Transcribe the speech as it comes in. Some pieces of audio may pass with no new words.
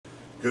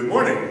Good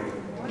morning.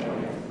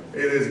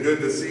 It is good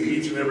to see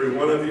each and every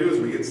one of you. As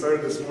we get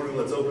started this morning,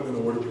 let's open in a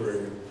word of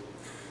prayer.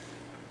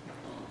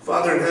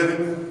 Father in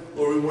heaven,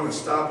 Lord, we want to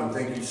stop and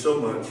thank you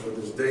so much for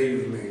this day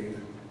you've made.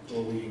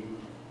 Lord, we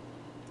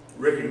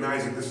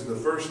recognize that this is the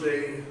first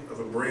day of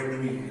a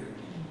brand new year.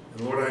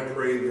 And Lord, I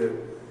pray that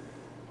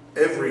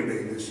every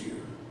day this year,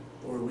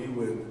 Lord, we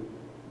would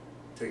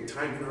take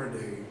time in our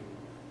day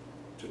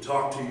to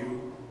talk to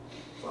you.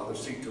 Father,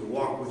 seek to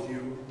walk with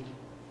you.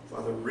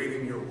 Father,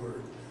 reading your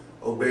word,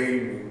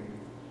 obeying you.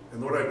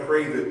 And Lord, I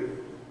pray that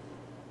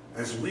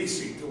as we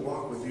seek to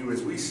walk with you,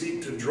 as we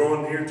seek to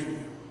draw near to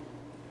you,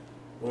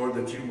 Lord,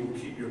 that you will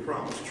keep your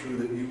promise true,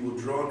 that you will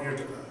draw near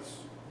to us.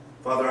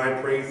 Father,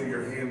 I pray for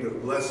your hand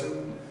of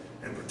blessing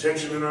and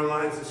protection in our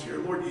lives this year.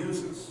 Lord,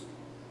 use us.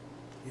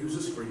 Use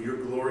us for your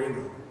glory and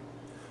honor.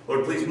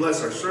 Lord, please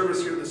bless our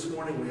service here this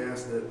morning. We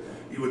ask that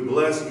you would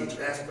bless each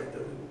aspect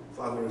of it.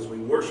 Father, as we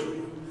worship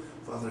you,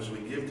 Father, as we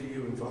give to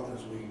you, and Father,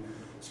 as we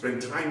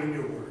spend time in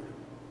your word.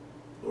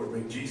 Lord,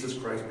 may Jesus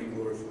Christ be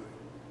glorified.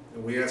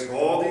 And we ask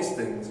all these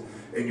things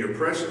in your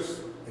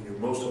precious and your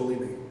most holy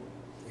name.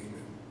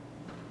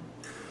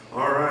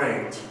 All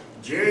right,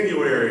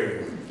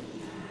 January.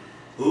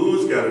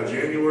 Who's got a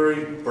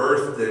January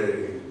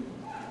birthday?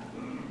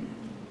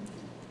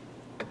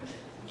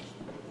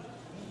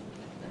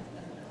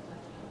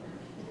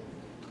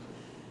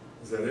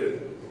 Is that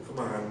it? Come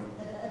on.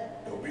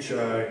 Don't be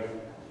shy.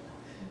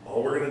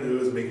 All we're going to do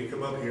is make you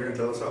come up here and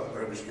tell us how.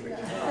 I'm just kidding.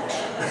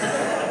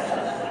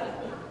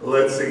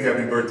 Let's sing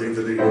happy birthday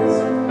to these.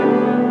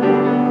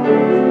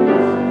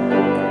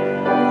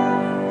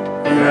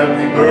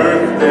 Happy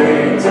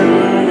birthday to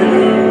you.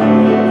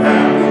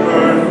 Happy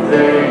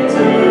birthday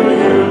to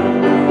you.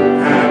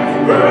 Happy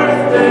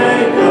birthday,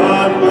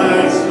 God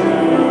bless you.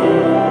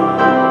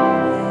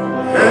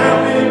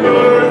 Happy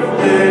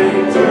birthday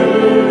to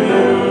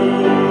you.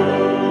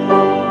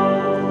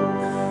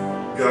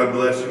 God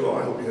bless you all. I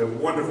hope you have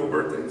wonderful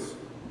birthdays.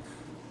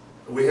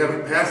 We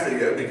haven't passed it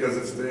yet because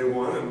it's day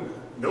one and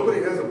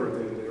nobody has a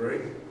birthday today,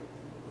 right?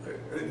 Okay,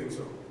 I didn't think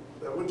so.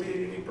 That would be a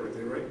unique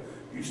birthday, right?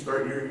 You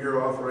start your year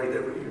off right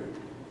every year.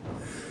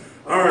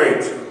 All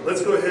right,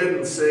 let's go ahead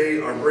and say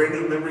our brand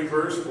new memory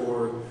verse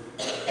for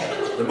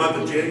the month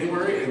of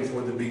January and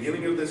for the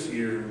beginning of this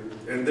year.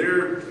 And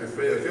there, I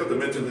failed to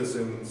mention this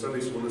in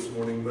Sunday school this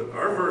morning, but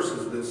our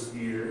verses this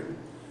year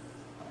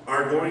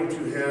are going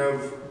to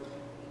have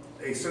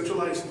a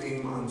centralized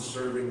theme on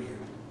serving Him.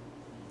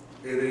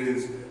 It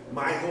is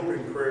my hope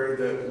and prayer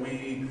that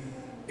we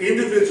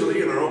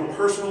individually in our own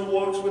personal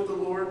walks with the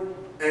Lord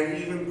and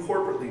even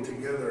corporately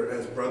together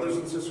as brothers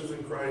and sisters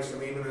in Christ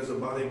and even as a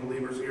body of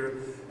believers here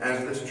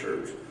as this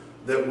church,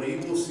 that we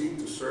will seek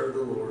to serve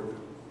the Lord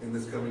in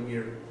this coming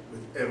year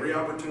with every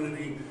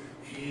opportunity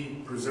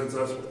He presents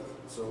us with.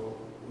 So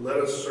let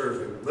us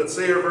serve Him. Let's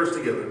say our verse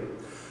together.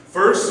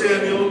 1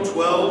 Samuel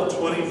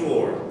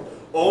 12:24.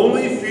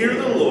 Only fear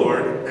the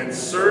Lord and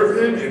serve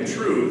Him in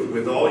truth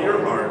with all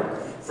your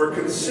heart, for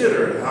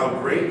consider how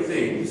great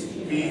things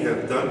He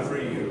hath done for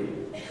you.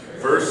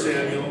 1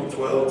 Samuel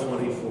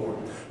 12:24.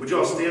 Would you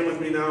all stand with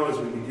me now as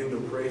we begin to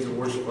praise and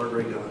worship our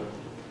great God?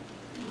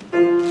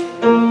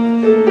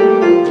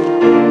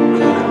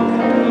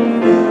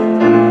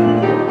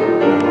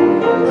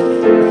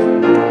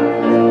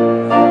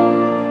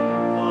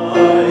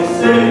 I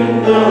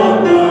sing the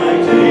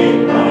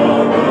mighty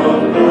power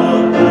of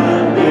God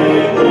that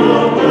made the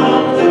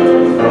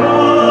mountains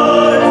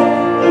rise,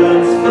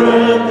 that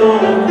spread the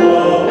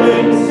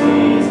flowing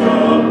seas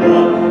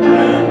abroad,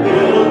 and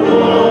built the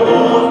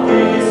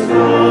lofty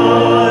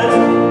skies.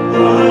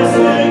 I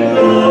sing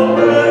the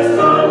praise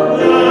of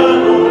the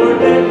Lord.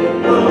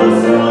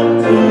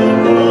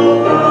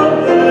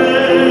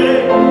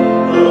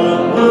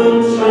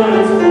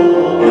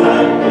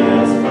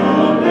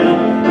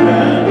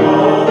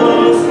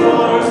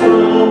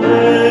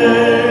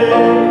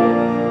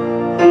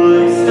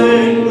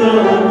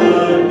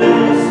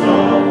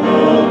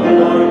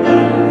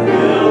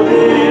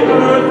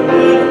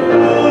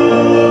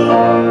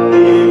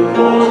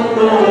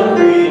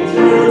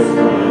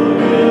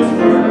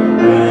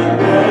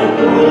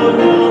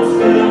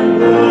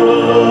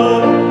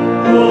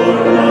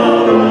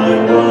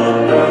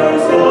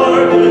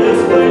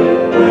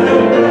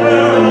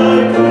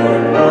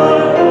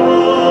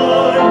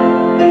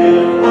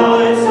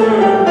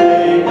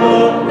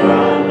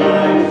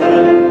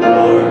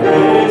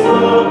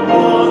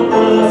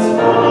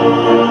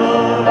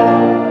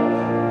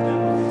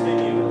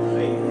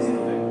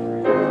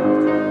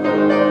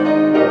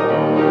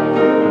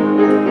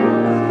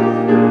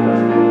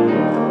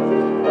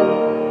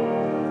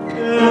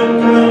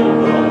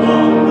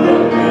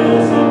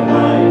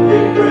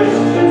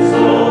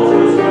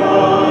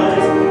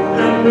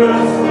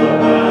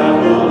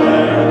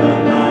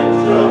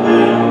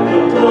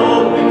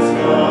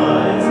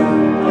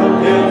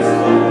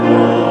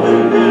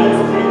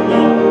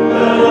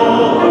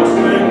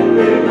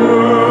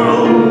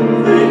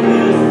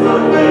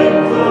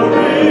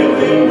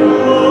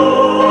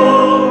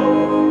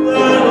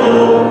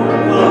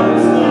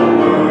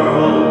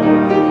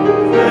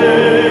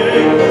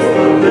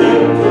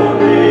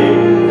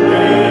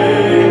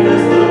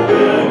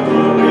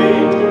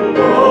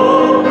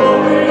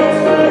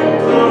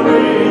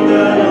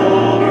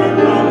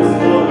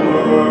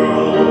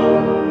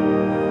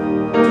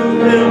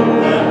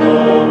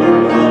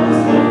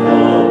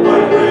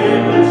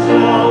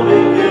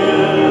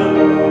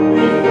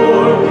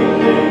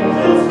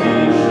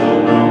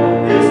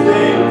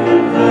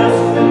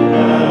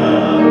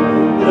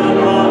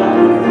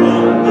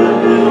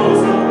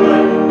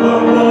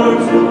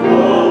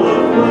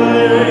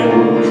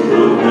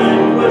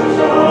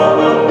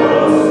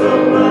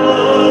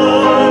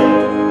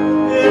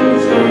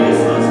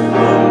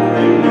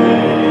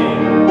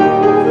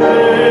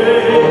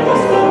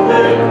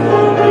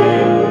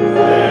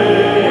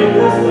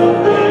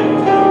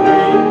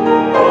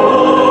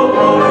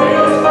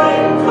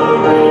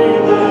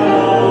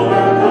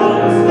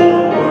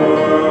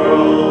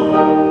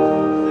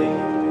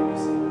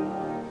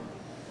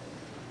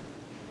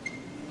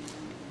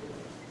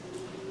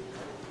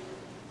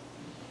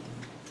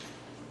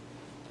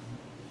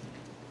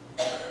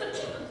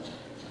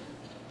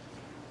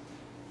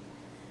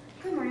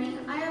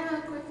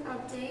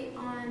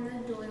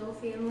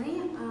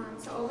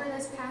 over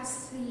this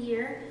past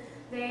year,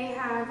 they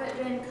have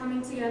been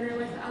coming together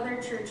with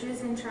other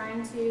churches and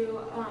trying to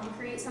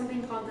create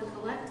something called the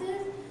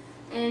Collective.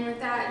 And with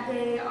that,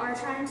 they are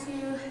trying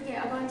to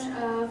get a bunch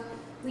of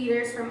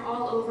leaders from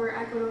all over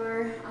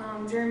Ecuador,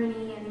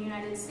 Germany, and the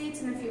United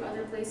States, and a few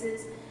other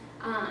places,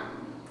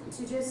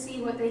 to just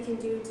see what they can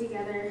do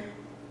together,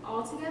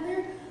 all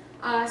together.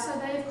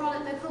 So they've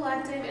called it the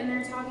Collective, and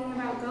they're talking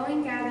about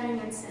going, gathering,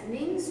 and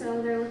sending.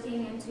 So they're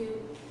looking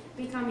into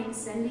becoming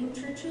sending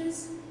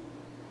churches.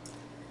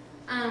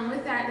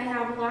 With that, they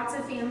have lots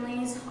of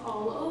families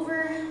all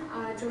over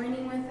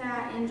joining with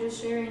that and just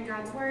sharing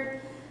God's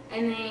word.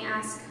 And they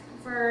ask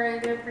for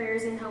their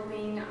prayers in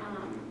helping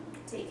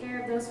take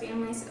care of those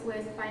families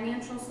with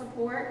financial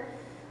support.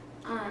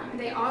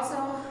 They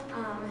also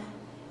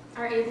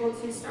are able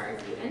to start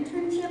a few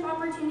internship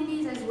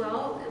opportunities as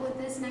well with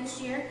this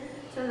next year.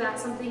 So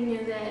that's something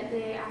new that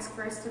they ask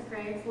for us to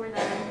pray for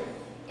them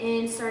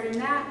in starting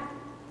that.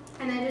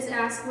 And I just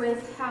ask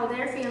with how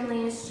their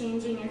family is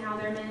changing and how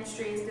their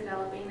ministry is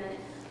developing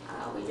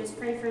that we just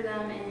pray for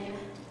them and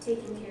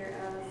taking care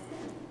of them.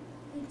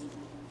 Thank you.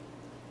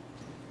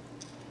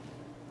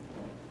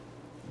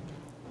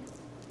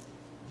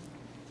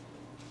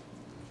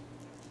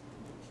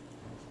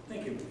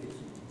 Thank you, please.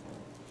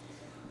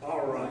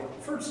 All right.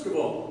 First of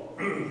all,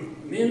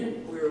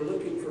 men, we are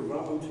looking for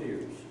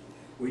volunteers.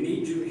 We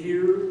need you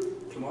here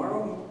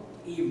tomorrow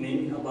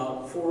evening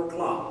about 4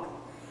 o'clock.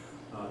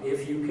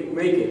 If you can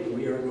make it,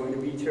 we are going to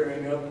be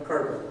tearing up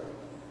carpet.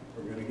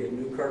 We're going to get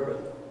new carpet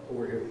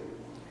over here.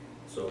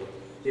 So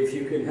if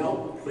you can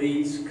help,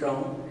 please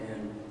come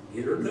and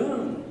get her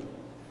done.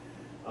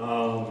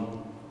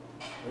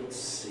 Let's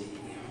see.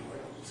 What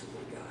else have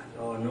we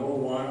got? No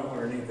Awana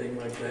or anything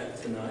like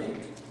that tonight.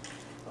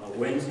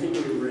 Wednesday,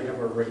 we have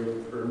our regular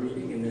prayer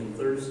meeting, and then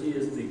Thursday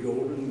is the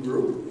Golden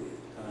Group,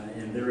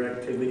 and their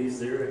activities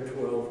there at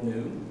 12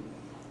 noon.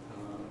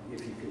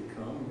 If you could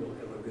come, you'll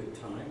have a good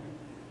time.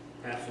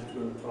 Pastor's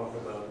going to talk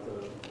about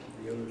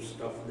the other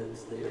stuff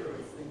that's there.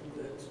 I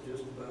think that's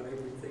just about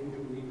everything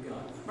that we've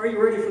got. Are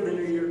you ready for the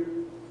new year?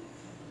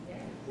 Yeah.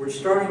 We're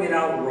starting it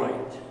out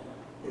right.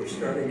 We're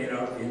starting it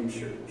out in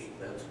church.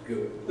 That's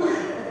good.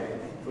 Okay.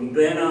 From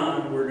then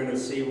on, we're going to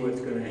see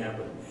what's going to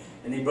happen.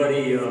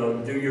 Anybody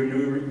do your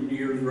New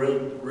Year's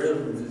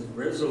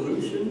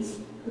resolutions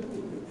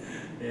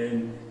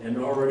and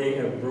already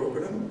have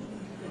broken them?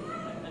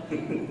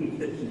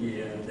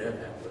 Yeah, that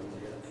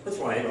happens. Yeah. That's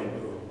why I don't do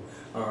them.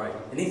 All right.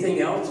 Anything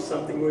else?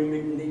 Something we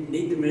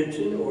need to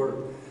mention or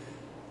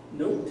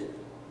note?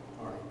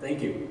 All right.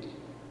 Thank you.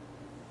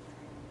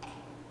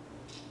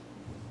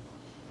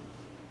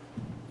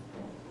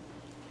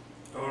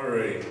 All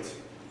right.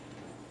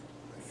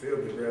 I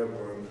failed to grab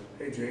one.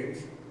 Hey,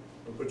 James.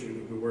 I'll put you to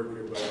good work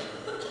here, but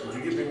would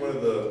you give me one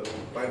of the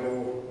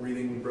Bible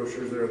reading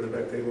brochures there on the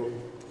back table?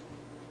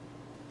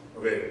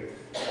 Okay.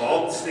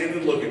 All stand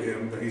and look at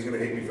him. He's going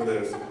to hate me for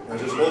this. Now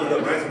just hold it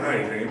up nice and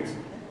high, James.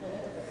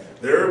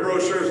 There are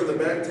brochures on the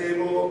back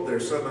table.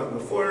 There's some out in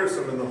the foyer,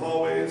 some in the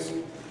hallways.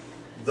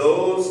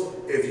 Those,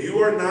 if you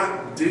are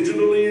not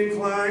digitally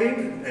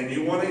inclined and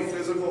you want a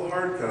physical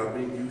hard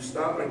copy, you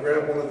stop and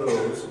grab one of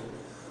those.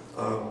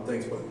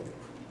 Thanks, bud.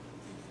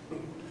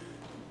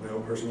 My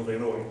own personal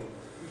Van White.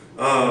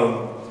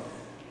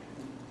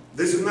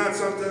 This is not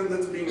something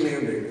that's being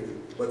mandated,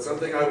 but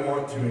something I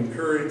want to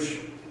encourage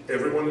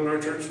everyone in our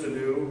church to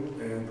do,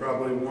 and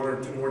probably 1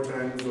 or 2 more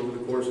times over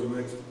the course of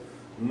the next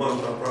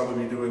month I'll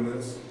probably be doing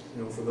this,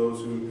 for those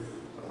who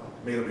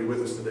may not be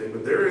with us today.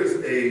 But there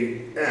is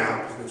a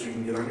app that you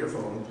can get on your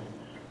phone,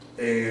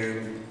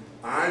 and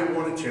I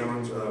want to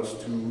challenge us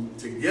to,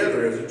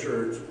 together as a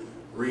church,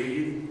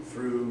 read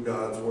through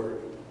God's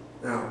Word.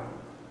 Now,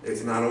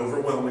 it's not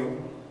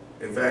overwhelming.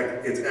 In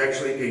fact, it's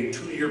actually a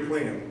 2-year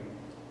plan.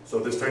 So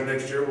this time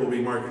next year, we'll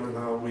be marking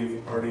how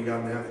we've already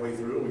gotten halfway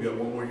through. We've got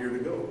 1 more year to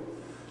go.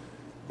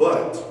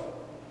 But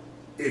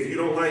if you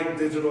don't like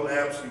digital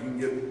apps, you can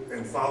get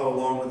and follow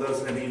along with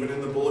us, and even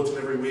in the bulletin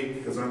every week,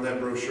 because on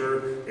that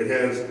brochure, it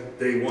has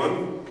day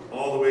 1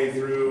 all the way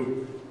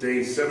through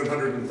day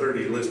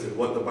 730 listed,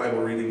 what the Bible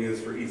reading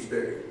is for each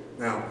day.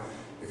 Now,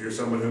 if you're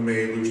someone who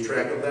may lose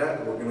track of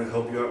that, we're going to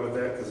help you out with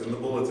that, because in the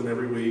bulletin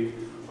every week,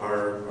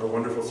 our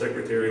wonderful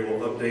secretary will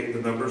update the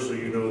numbers so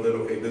you know that,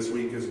 okay, this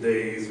week is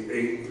days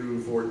 8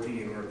 through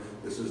 14, or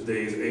this is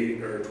days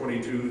 8 or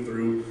 22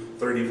 through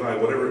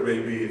 35, whatever it may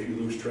be if you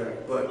lose track.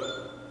 But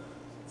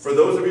for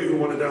those of you who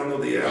want to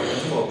download the app,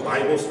 it's called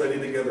Bible Study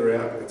Together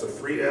app. It's a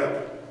free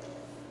app.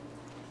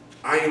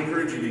 I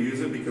encourage you to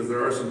use it because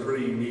there are some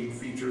pretty unique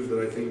features that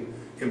I think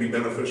can be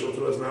beneficial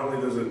to us. Not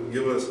only does it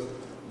give us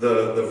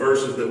the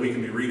verses that we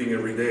can be reading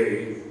every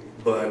day,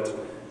 but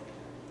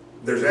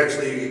there's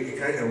actually, it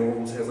kind of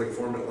almost has like a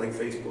format like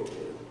Facebook.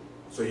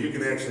 So you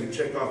can actually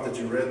check off that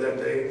you read that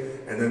day,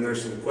 and then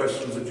there's some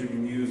questions that you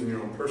can use in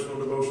your own personal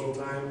devotional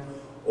time.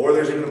 Or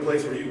there's even a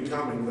place where you can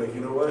comment, like,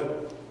 you know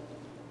what?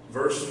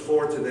 Verse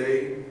 4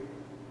 today,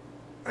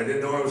 I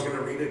didn't know I was going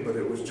to read it, but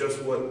it was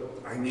just what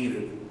I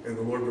needed. and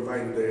the Lord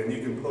provided today. And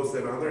you can post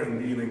that on there and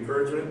be an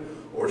encouragement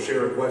or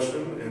share a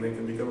question, and it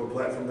can become a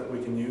platform that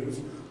we can use.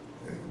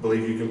 I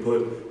believe you can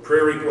put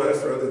prayer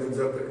requests or other things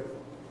up there.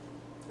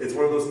 It's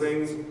one of those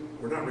things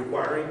we're not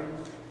requiring,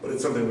 but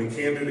it's something we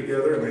can do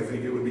together, and I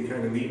think it would be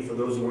kind of neat for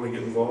those who want to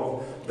get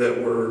involved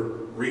that we're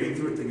reading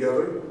through it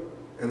together.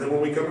 And then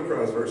when we come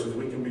across verses,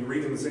 we can be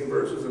reading the same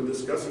verses and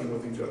discussing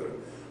with each other.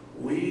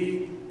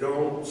 We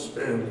don't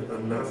spend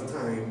enough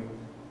time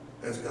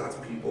as God's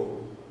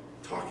people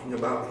talking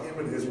about Him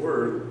and His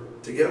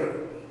Word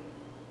together.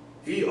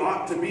 He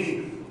ought to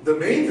be the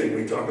main thing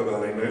we talk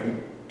about,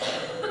 amen?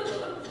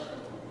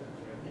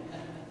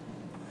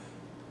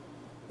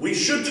 We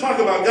should talk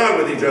about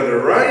God with each other,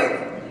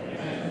 right?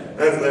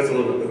 That's a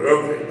little bit better.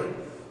 Okay.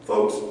 But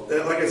folks,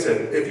 like I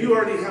said, if you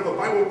already have a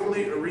Bible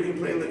reading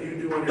plan that you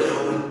do on your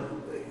own,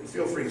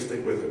 feel free to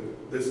stick with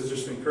it. This is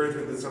just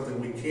encouragement. That's something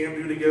we can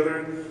do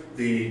together.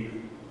 The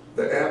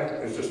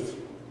app is just,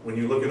 when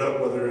you look it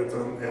up, whether it's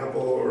on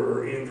Apple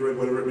or Android,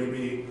 whatever it may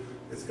be,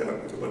 it's got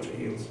a bunch of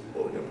hands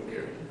holding up in the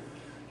air.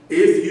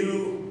 If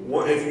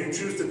you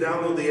choose to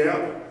download the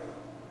app,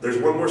 there's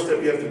one more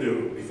step you have to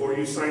do. Before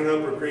you sign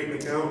up or create an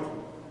account,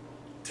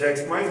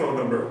 text my phone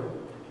number.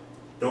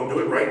 Don't do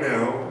it right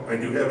now. I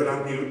do have it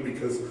on mute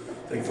because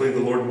thankfully the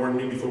Lord warned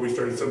me before we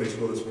started Sunday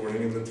school this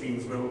morning, and the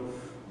teens know.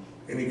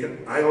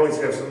 And I always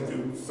have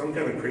some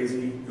kind of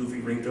crazy, goofy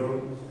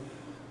ringtone,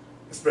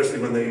 especially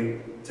when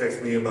they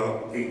text me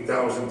about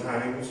 8,000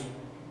 times.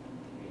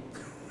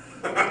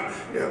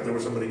 Yeah, there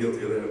was somebody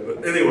guilty of that.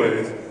 But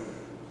anyways,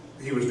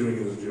 he was doing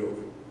it as a joke.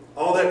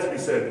 All that to be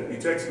said, you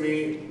text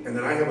me, and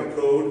then I have a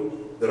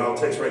code that I'll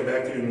text right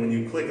back to you, and when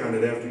you click on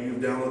it after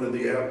you've downloaded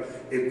the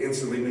app, it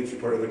instantly makes you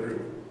part of the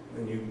group.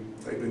 And you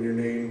type in your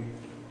name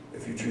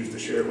if you choose to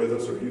share it with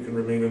us, or you can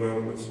remain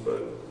anonymous.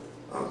 But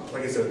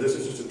like I said, this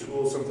is just a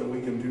tool, something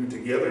we can do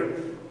together.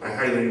 I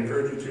highly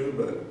encourage you to,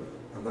 but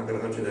I'm not going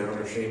to hunt you down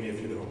or shame you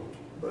if you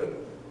don't.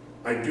 But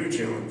I do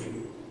challenge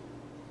you.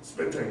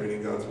 Spend time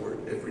reading God's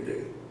Word every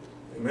day.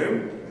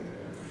 Amen?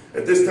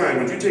 At this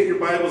time, would you take your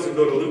Bibles and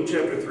go to Luke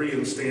chapter 3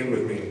 and stand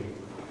with me?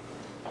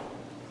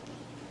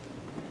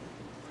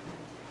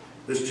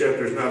 This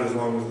chapter is not as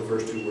long as the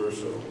first two were,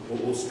 so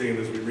we'll stand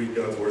as we read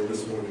God's Word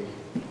this morning.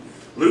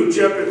 Luke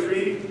chapter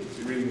 3,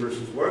 we're reading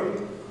verses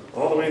 1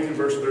 all the way through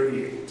verse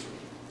 38.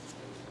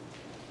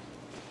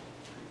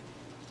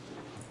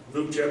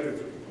 Luke chapter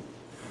 3.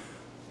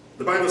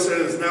 The Bible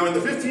says, "Now in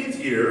the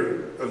 15th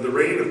year of the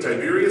reign of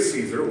Tiberius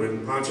Caesar,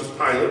 when Pontius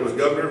Pilate was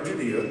governor of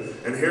Judea,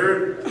 and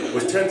Herod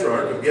was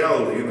tetrarch of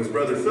Galilee, and his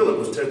brother Philip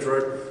was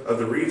tetrarch of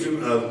the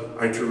region of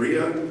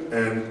Iturea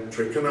and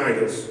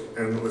Trachonitis,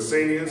 and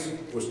Lysanias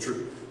was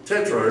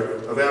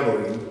tetrarch of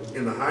Abilene,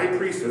 in the high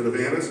priesthood of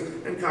Annas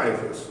and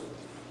Caiaphas,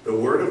 the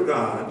word of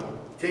God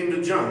came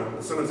to John,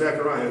 the son of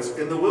Zacharias,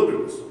 in the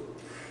wilderness.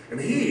 And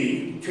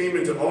he came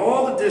into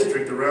all the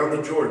district around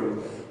the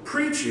Jordan,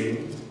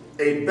 preaching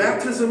a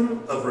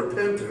baptism of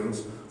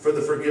repentance for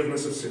the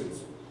forgiveness of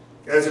sins.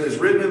 As it is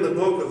written in the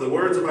book of the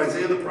words of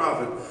Isaiah the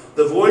prophet,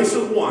 the voice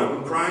of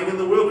one crying in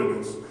the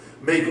wilderness,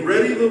 make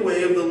ready the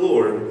way of the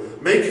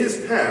Lord, make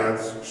his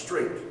paths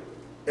straight.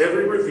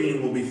 Every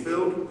ravine will be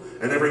filled,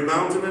 and every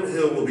mountain and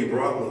hill will be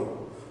brought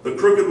low. The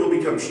crooked will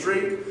become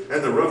straight,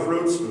 and the rough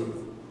road smooth,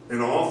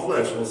 and all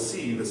flesh will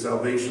see the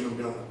salvation of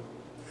God.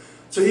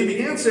 So he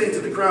began saying to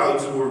the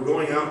crowds who were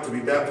going out to be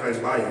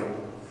baptized by him,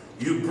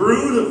 you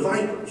brood of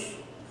vipers,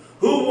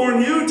 who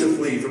warned you to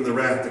flee from the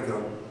wrath to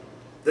come?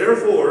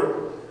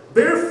 Therefore,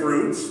 bear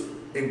fruits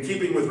in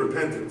keeping with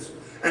repentance,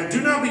 and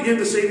do not begin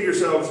to say to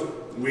yourselves,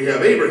 we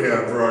have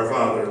Abraham for our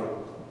father.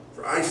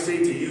 For I say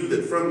to you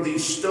that from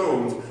these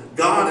stones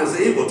God is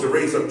able to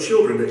raise up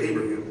children to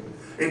Abraham.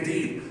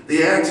 Indeed,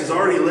 the axe is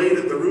already laid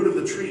at the root of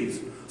the trees,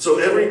 so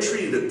every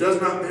tree that does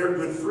not bear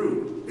good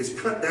fruit is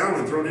cut down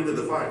and thrown into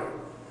the fire.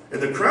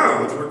 And the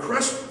crowds were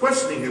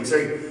questioning him,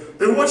 saying,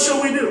 then what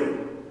shall we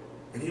do?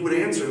 And he would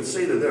answer and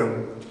say to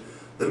them,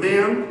 the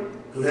man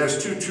who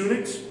has 2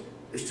 tunics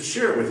is to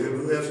share with him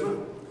who has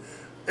none.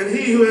 And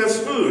he who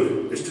has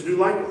food is to do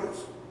likewise.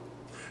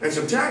 And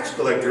some tax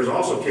collectors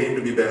also came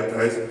to be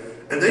baptized,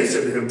 and they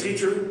said to him,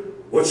 teacher,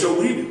 what shall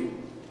we do?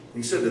 And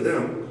he said to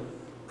them,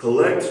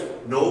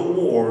 collect no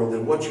more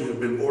than what you have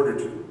been ordered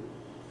to.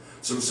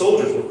 Some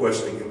soldiers were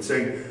questioning him,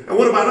 saying, and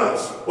what about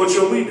us? What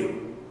shall we do?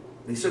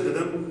 And he said to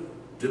them,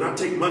 do not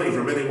take money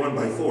from anyone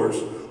by force,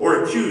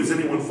 or accuse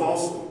anyone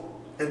falsely,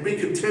 and be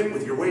content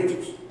with your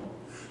wages.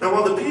 Now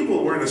while the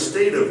people were in a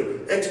state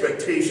of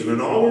expectation,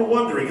 and all were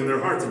wondering in their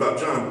hearts about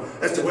John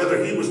as to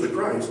whether he was the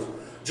Christ,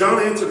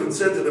 John answered and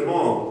said to them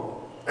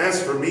all,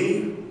 as for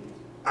me,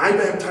 I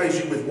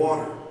baptize you with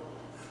water,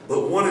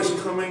 but one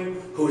is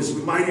coming who is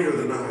mightier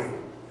than I,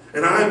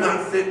 and I am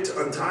not fit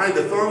to untie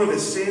the thong of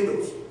his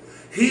sandals.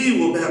 He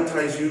will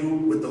baptize you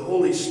with the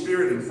Holy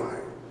Spirit and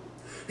fire.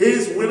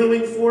 His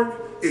winnowing fork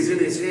is in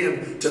his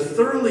hand to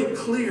thoroughly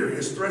clear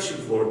his threshing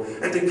floor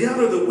and to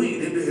gather the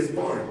wheat into his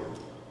barn.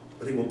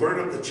 But he will burn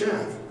up the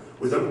chaff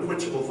with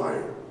unquenchable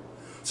fire.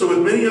 So with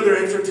many other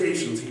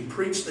exhortations, he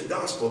preached the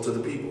gospel to the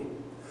people.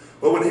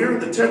 But when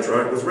Herod the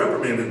Tetrarch was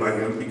reprimanded by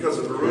him because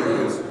of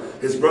Herodias,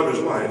 his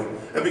brother's wife,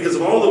 and because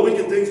of all the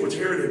wicked things which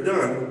Herod had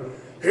done,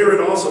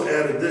 Herod also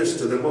added this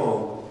to them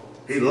all.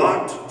 He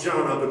locked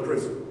John up in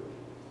prison.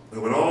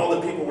 And when all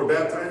the people were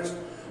baptized,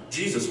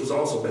 Jesus was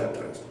also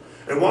baptized.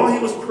 And while he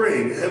was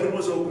praying, heaven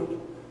was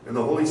opened, and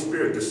the Holy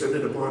Spirit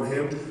descended upon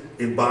him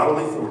in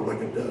bodily form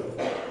like a dove.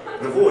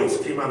 And a voice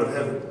came out of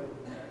heaven.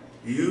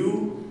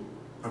 You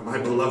are my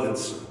beloved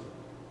Son.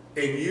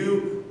 In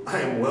you I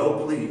am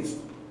well pleased.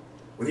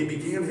 When he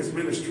began his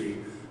ministry,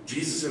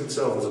 Jesus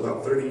himself was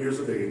about 30 years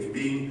of age,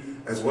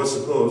 being, as was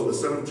supposed, the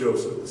son of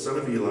Joseph, the son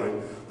of Eli,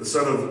 the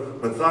son of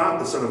Mathat,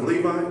 the son of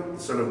Levi, the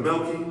son of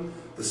Melchi,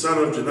 the son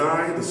of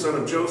Janai, the son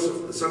of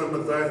Joseph, the son of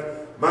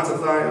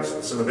Mattathias,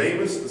 the son of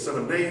Amos, the son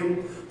of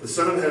Nahum, the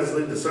son of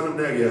Hesli, the son of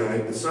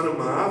Nagai, the son of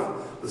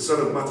Maath, the son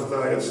of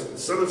Mattathias, the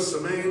son of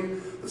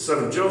Simeon, the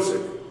son of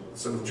Joseph, the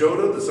son of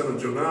Joda, the son of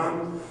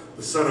Jonan,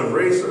 the son of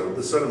Resa,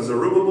 the son of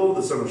Zerubbabel,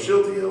 the son of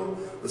Shiltiel,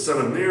 the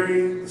son of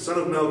Neri, the son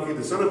of Melchi,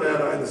 the son of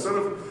Adai, the son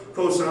of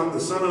Kosam, the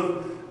son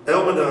of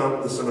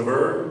Elmadam, the son of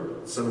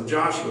the son of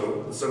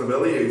Joshua, the son of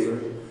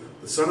Eleazar,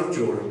 the son of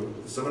Joram,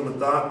 the son of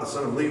Mathat, the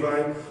son of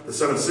Levi, the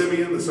son of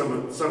Simeon, the son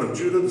of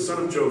Judah, the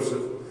son of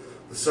Joseph,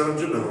 the son of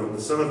Jonan,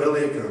 the son of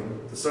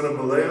Eliakim, the son of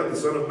Maleah, the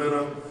son of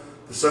Menah,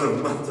 the son of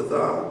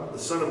Mattatha, the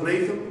son of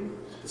Nathan,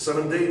 the son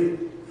of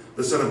David,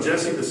 the son of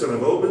Jesse, the son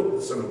of Obed,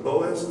 the son of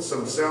Boaz, the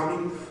son of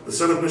Salmon, the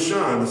son of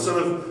Nishan, the son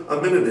of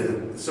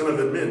Aminadab, the son of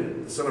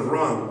Admin, the son of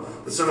Ram,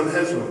 the son of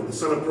Hezron, the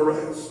son of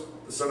Perez,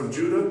 the son of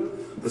Judah,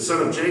 the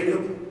son of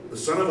Jacob, the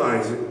son of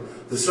Isaac,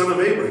 the son of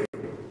Abraham,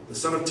 the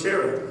son of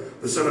Terah,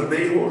 the son of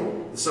Nahor,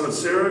 the son of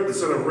Sarah, the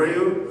son of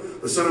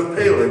Reu, the son of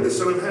Peleg, the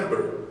son of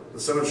Heber, the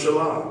son of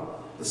Shelah,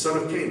 the son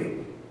of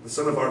Canaan, the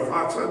son of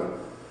Arphaxad,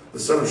 the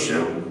son of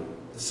Shem,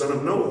 the son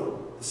of Noah,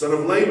 the son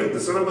of Lamech, the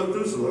son of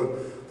Methuselah,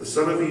 the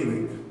son of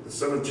Enoch, the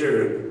son of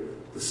Jared,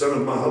 the son of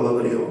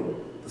Mahalaleel,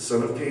 the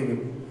son of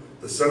Canaan,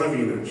 the son of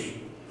Enosh,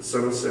 the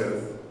son of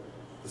Seth,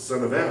 the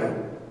son of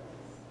Adam,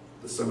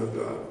 the son of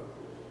God.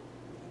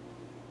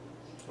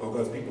 All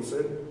God's people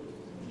said?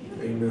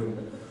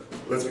 Amen.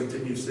 Let's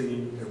continue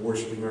singing and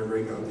worshiping our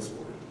great God this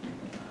morning.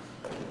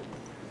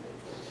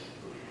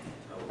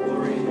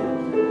 Glory,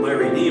 my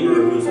Redeemer,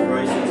 whose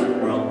priceless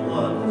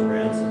blood has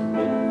ransomed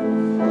me.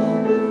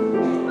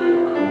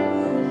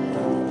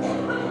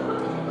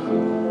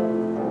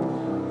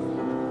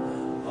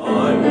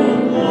 I will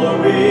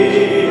glory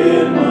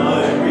in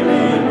my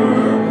Redeemer,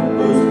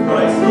 whose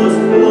priceless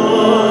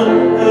blood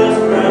has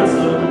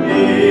ransomed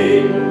me.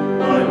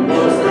 I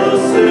was the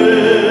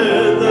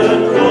sin that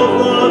drove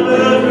the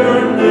bitter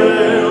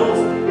nails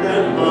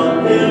and hung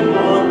him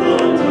on the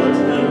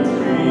judgment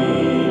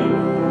tree.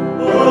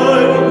 I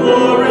will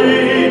glory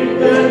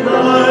in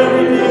my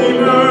Redeemer.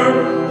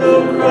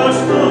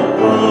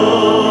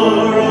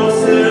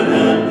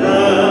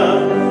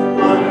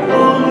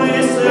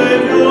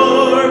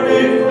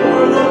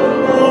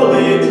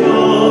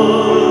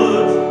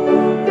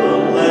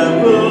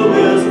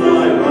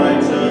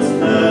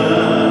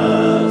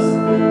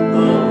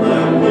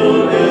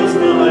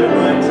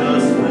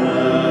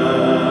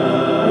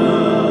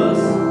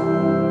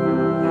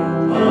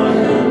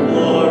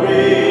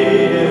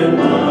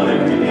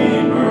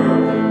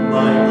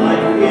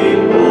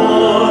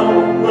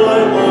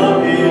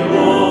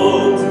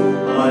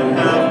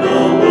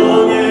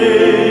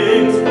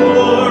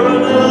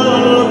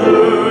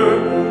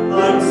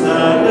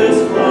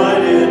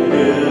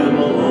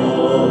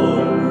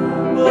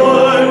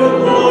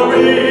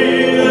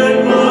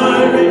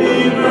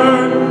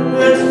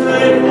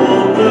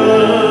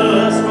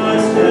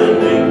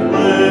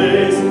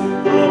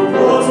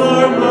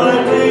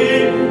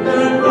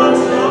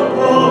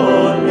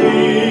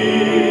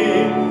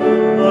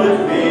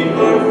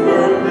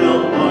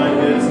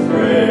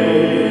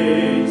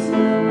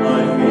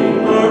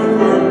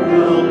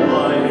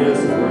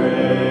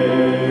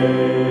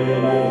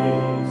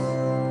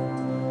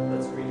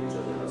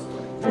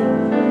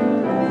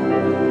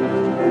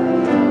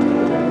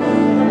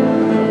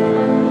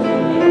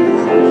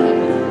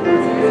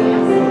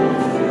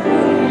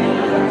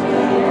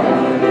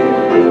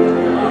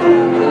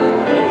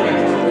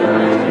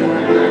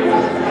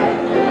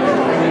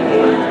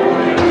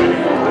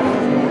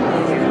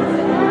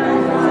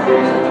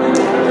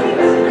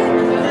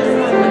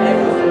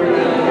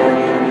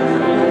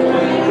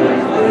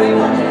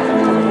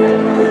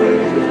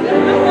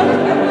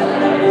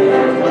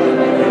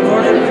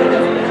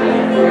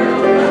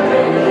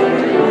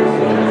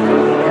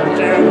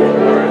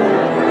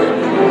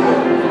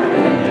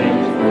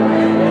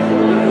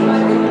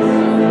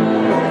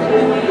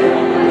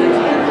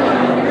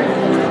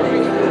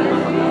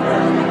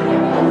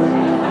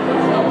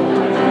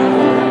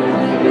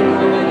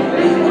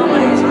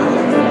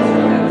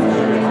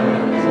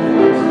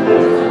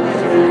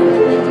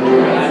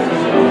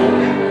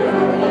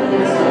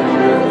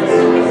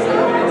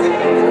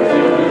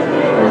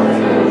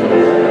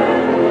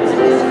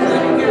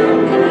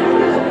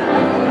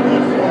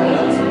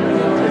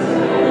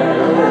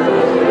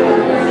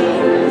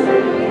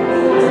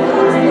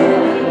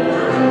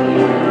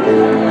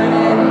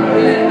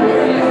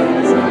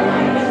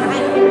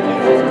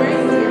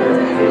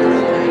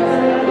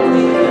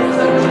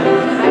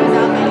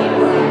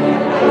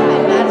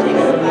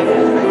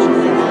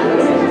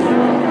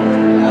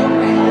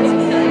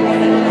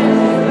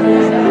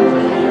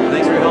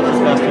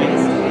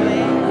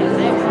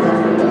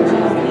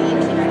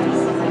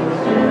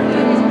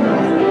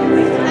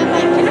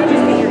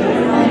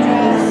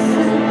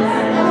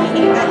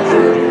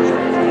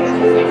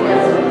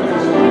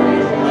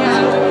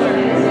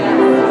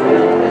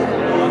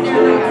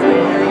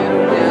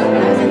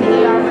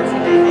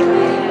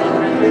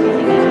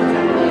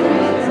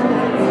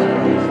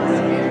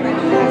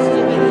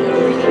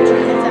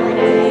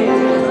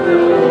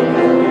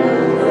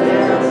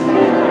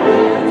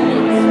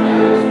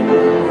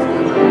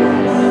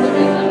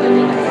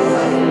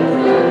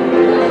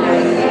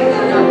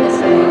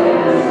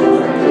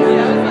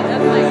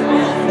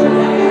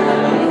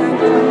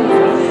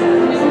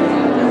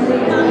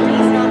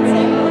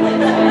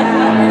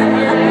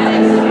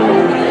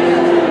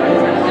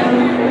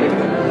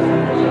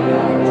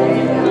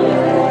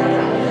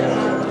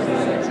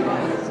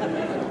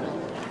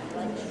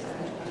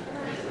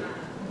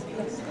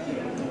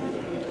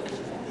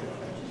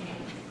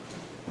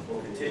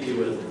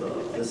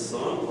 with this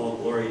song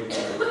called Glory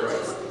to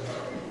Christ.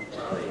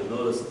 You'll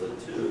notice the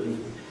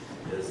tune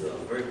is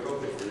very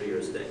appropriate for New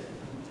Year's Day.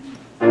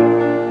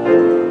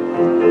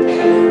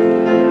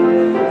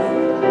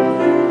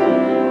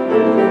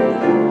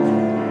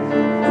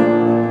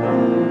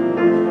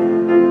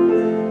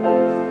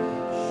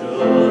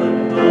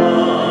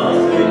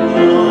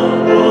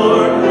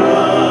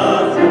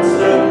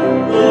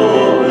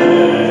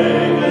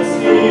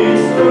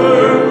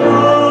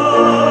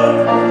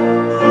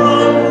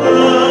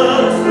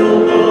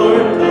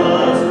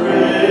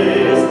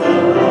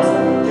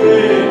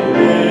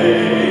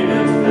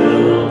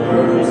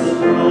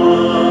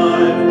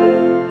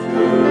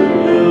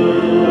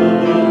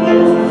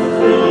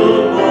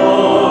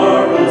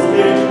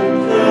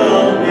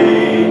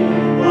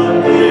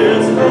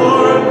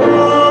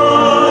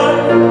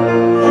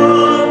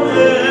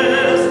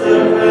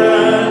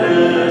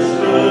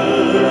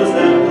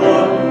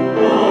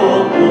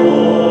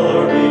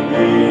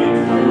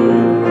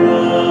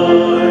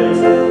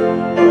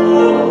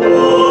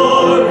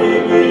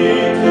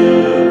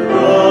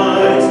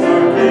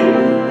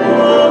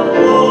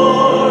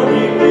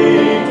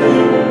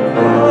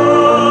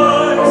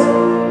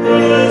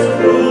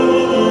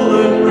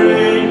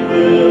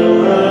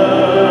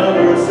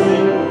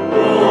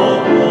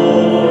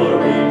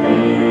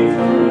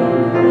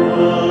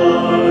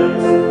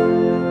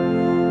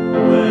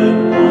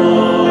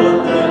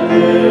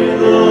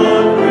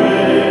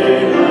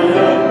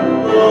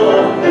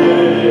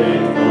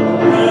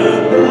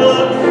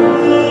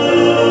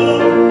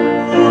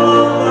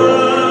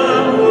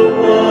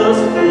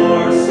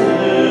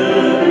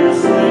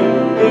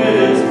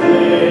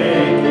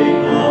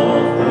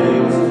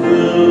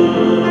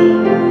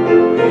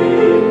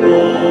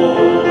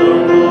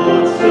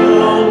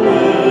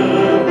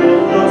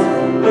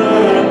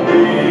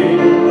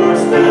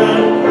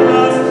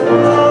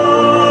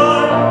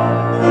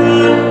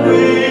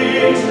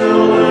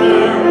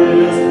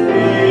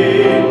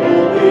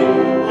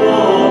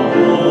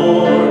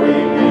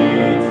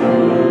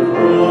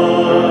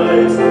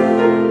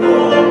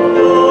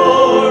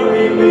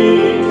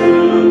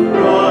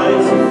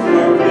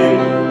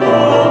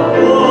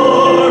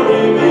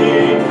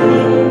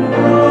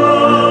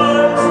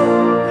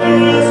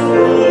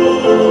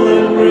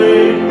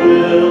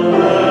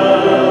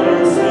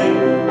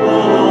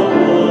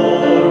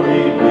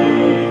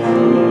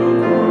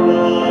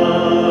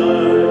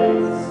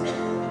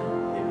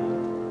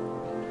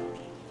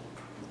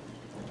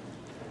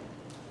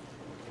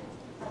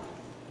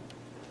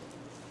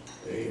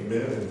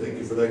 Amen, and thank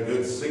you for that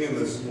good singing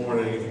this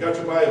morning. If you got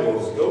your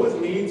Bibles, go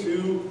with me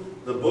to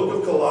the book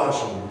of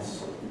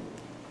Colossians.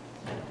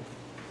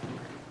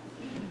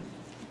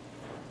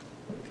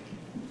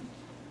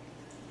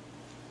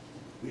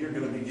 We are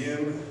going to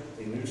begin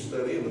a new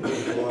study in the book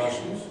of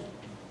Colossians,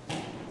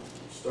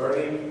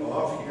 starting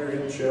off here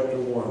in chapter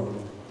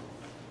 1.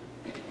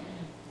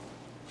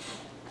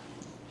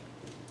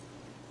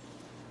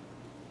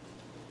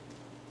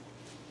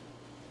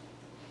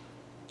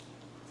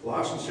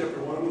 Colossians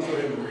chapter 1, we'll go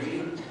ahead and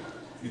read.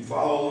 If you'd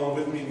follow along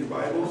with me in your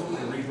Bibles, we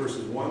can read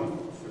verses 1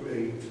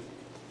 through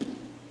 8.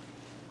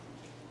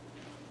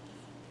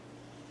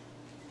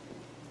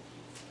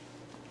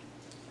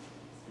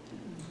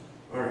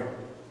 All right.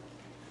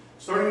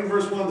 Starting in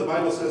verse 1, the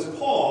Bible says,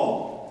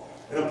 Paul,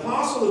 an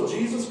apostle of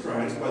Jesus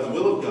Christ by the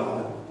will of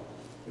God,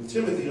 and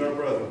Timothy, our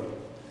brother,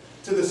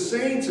 to the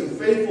saints and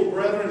faithful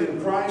brethren in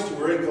Christ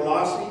who are at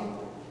Colossae,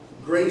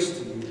 grace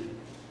to you,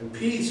 and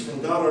peace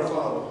from God our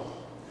Father.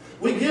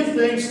 We give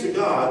thanks to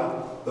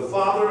God, the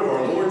Father of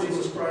our Lord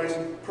Jesus Christ,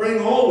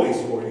 praying always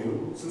for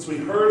you, since we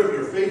heard of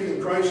your faith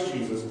in Christ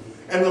Jesus,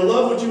 and the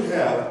love which you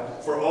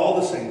have for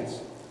all the saints,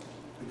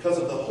 because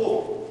of the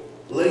hope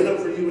laid up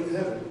for you in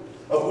heaven,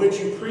 of which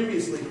you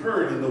previously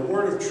heard in the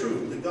word of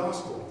truth, the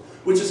gospel,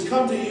 which has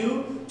come to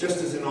you,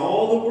 just as in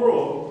all the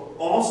world,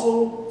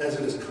 also as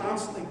it is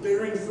constantly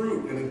bearing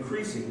fruit and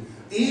increasing,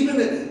 even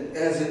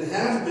as it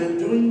has been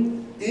doing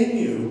in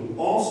you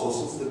also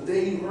since the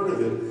day you heard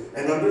of it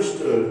and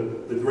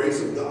understood the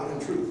grace of God in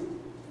truth,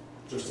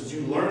 just as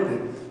you learned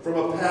it from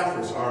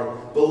Epaphras, our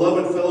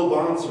beloved fellow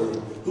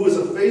bondservant, who is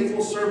a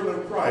faithful servant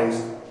of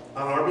Christ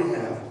on our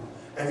behalf,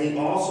 and he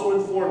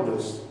also informed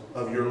us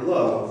of your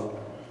love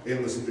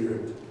in the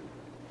Spirit.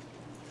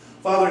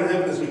 Father in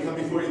heaven, as we come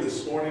before you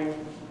this morning,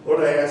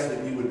 Lord, I ask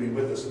that you would be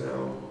with us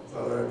now.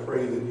 Father, I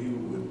pray that you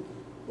would,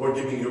 Lord,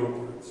 give me your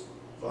words.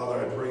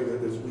 Father, I pray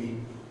that as we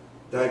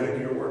dive into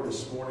your word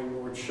this morning,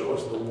 Lord, show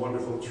us the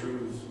wonderful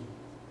truths.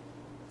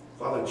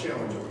 Father,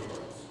 challenge our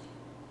hearts.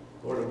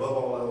 Lord, above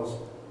all else,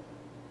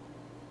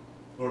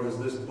 Lord, as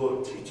this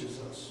book teaches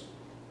us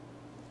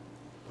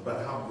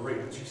about how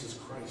great Jesus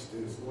Christ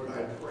is, Lord,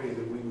 I pray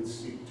that we would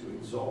seek to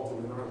exalt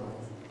him in our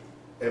life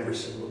every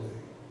single day.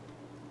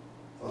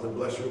 Father,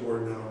 bless your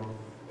word now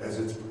as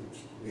it's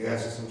preached. We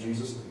ask this in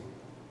Jesus'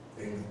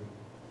 name.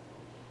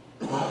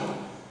 Amen.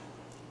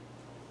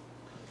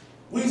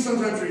 We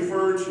sometimes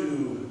refer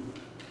to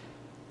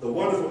the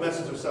wonderful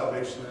message of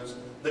salvation as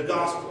the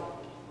gospel,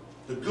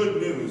 the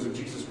good news of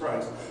Jesus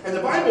Christ. And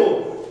the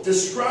Bible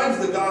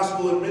describes the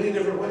gospel in many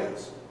different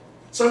ways.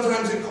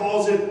 Sometimes it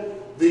calls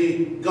it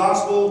the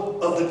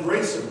gospel of the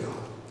grace of God.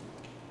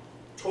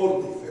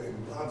 Totally fitting.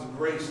 God's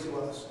grace to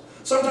us.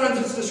 Sometimes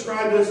it's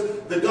described as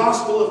the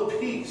gospel of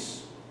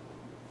peace.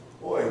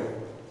 Boy,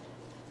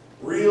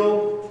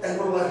 real,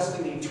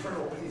 everlasting,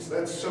 eternal peace.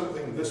 That's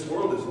something this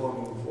world is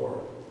longing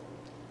for.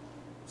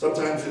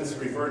 Sometimes it's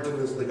referred to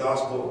as the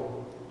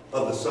gospel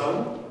of the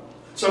Son.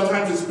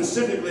 Sometimes it's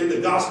specifically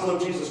the gospel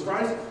of Jesus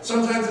Christ.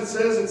 Sometimes it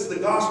says it's the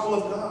gospel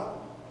of God.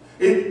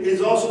 It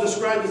is also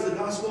described as the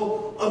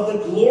gospel of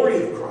the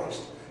glory of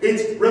Christ.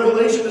 Its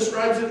Revelation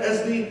describes it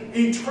as the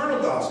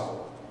eternal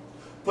gospel.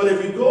 But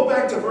if you go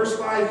back to verse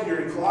 5 here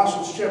in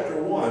Colossians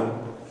chapter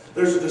 1,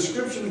 there's a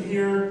description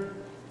here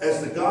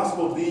as the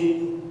gospel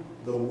being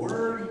the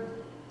word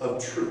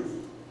of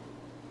truth.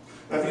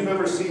 Now, if you've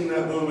ever seen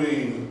that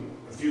movie,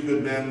 A Few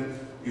Good Men,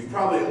 you've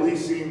probably at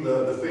least seen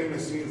the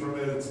famous scene from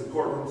it. It's the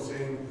courtroom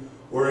scene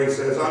where he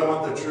says, I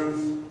want the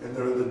truth. And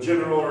the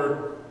general,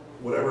 or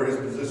whatever his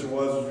position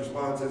was, his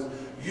response is,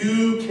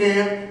 you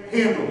can't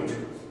handle the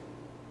truth.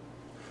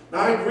 Now,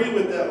 I agree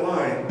with that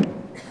line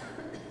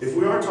if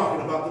we are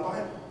talking about the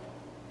Bible.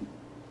 You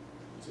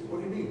say,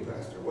 what do you mean,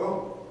 Pastor?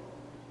 Well,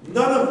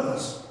 none of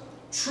us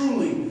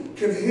truly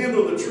can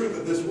handle the truth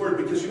of this word,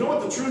 because you know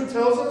what the truth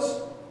tells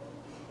us?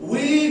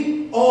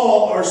 We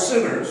all are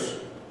sinners.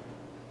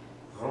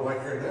 I don't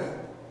like hearing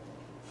that.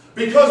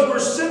 Because we're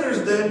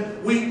sinners,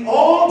 then, we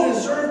all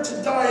deserve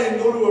to die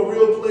and go to a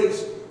real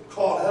place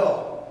called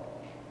hell.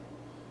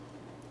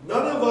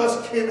 None of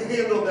us can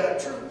handle that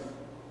truth.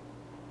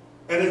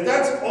 And if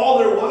that's all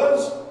there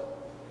was,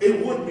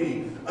 it would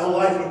be a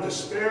life of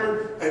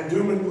despair and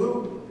doom and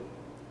gloom.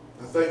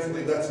 Now,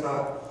 thankfully, that's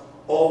not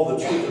all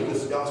the truth of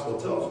this gospel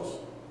tells us.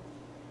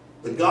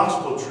 The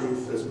gospel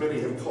truth, as many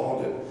have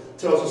called it,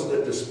 tells us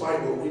that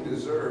despite what we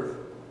deserve,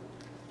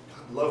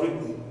 God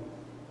lovingly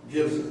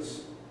gives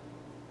us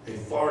a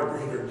far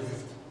greater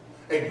gift,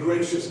 a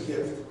gracious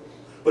gift.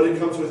 But it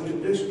comes with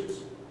conditions.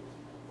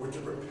 We're to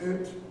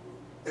repent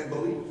and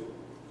believe.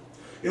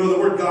 You know, the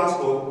word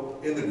gospel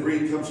in the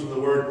Greek comes from the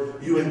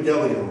word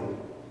euangelion.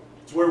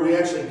 It's where we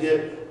actually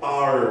get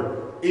our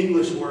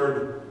English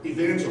word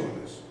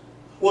evangelize.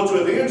 Well,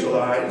 to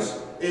evangelize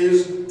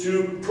is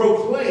to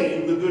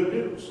proclaim the good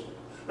news.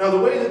 Now, the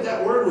way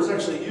that word was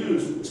actually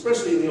used,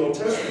 especially in the Old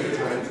Testament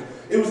times,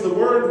 it was the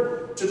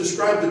word to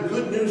describe the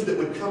good news that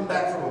would come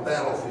back from a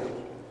battlefield.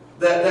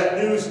 That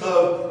news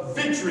of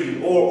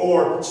victory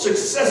or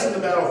success in the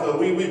battlefield.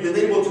 We've been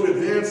able to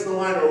advance the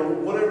line or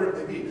whatever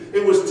it may be.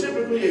 It was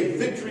typically a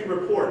victory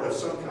report of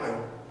some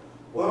kind.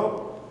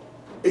 Well,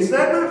 is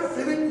that not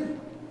fitting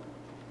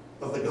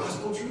of the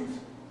gospel truth?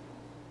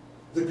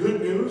 The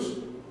good news?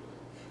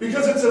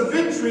 Because it's a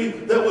victory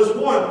that was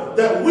won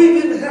that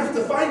we didn't have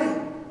to fight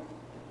it.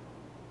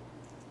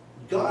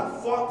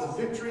 God fought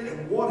the victory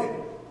and won it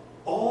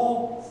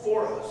all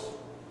for us.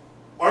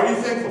 Are you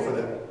thankful for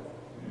that?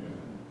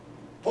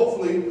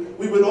 Hopefully,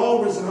 we would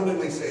all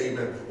resoundingly say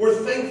amen. We're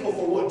thankful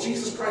for what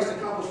Jesus Christ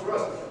accomplished for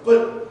us.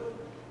 But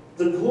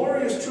the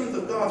glorious truth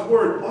of God's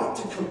word ought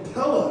to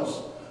compel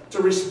us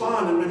to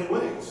respond in many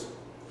ways.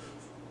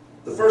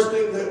 The first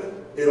thing that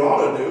it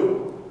ought to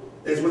do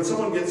is when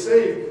someone gets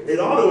saved,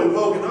 it ought to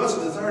invoke in us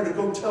a desire to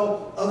go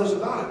tell others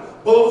about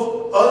it.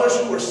 Both others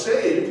who are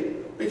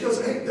saved, because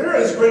hey, there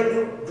is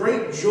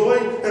great joy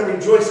and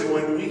rejoicing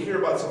when we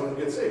hear about someone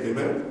who gets saved.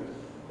 Amen?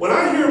 When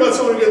I hear about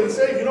someone who gets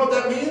saved, you know what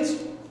that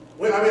means?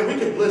 Well, I mean,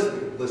 we could list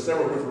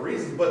several different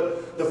reasons,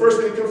 but the first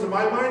thing that comes to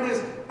my mind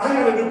is I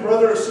have a new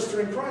brother or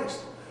sister in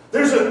Christ.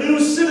 There's a new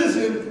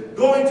citizen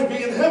going to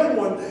be in heaven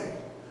one day,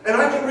 and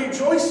I can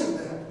rejoice in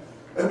that.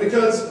 And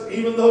because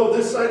even though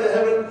this side of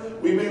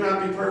heaven, we may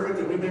not be perfect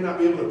and we may not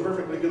be able to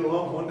perfectly get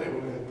along, one day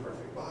we're going to have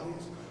perfect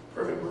bodies,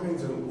 perfect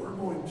minds, and we're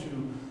going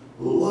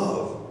to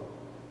love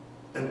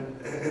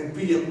and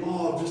be in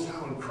awe of just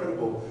how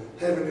incredible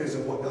heaven is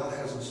and what God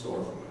has in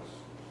store for us.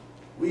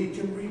 We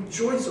can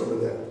rejoice over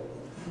that.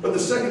 But the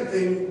second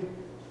thing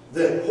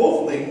that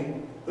hopefully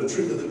the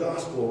truth of the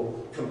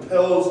gospel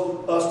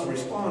compels us to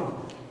respond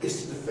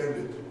is to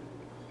defend it.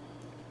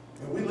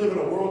 And we live in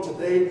a world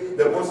today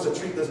that wants to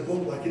treat this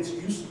book like it's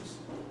useless,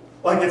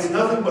 like it's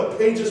nothing but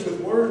pages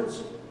with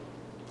words.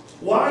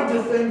 Why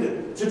defend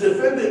it? To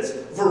defend its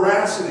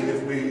veracity,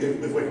 if we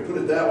can put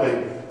it that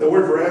way. The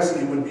word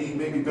veracity would be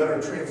maybe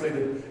better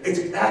translated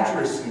its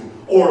accuracy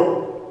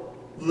or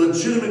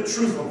legitimate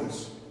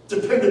truthfulness,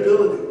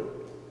 dependability.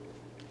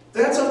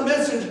 That's a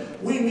message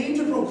we need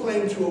to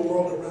proclaim to a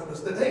world around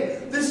us. That,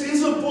 hey, this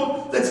is a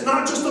book that's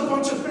not just a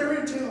bunch of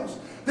fairy tales.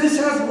 This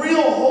has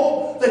real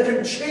hope that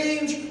can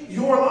change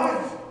your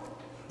life.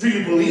 Do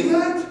you believe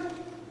that?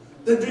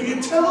 Then do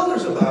you tell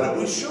others about it?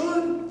 We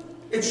should.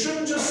 It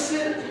shouldn't just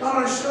sit on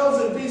our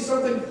shelves and be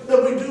something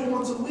that we do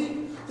once a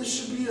week. This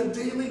should be a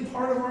daily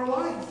part of our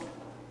life.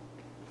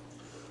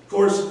 Of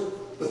course,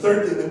 the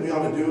third thing that we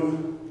ought to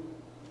do,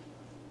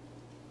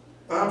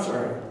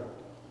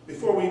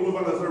 before we move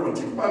on to the third one,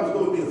 take your Bibles,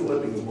 go with me to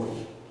Philippians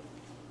 1.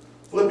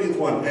 Philippians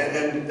 1,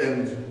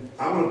 and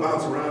I'm going to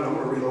bounce around. I'm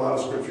going to read a lot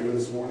of scripture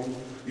this morning.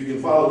 You can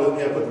follow with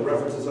me. I put the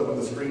references up on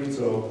the screen,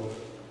 so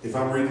if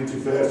I'm reading too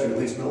fast, you at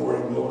least know where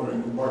I'm going, or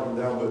you can mark them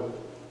down. But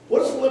what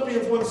does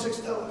Philippians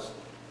 1:6 tell us?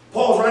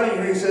 Paul's writing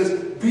here, he says,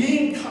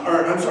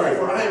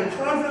 for I am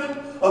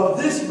confident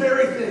of this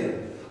very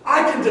thing.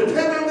 I can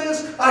depend on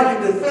this. I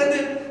can defend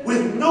it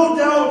with no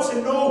doubts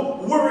and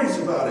no worries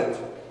about it.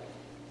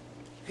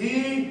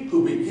 He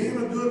who began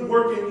a good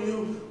work in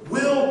you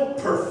will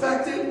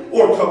perfect it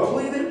or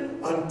complete it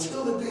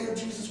until the day of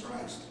Jesus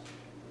Christ.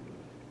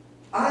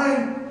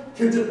 I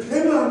can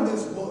depend on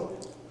this book.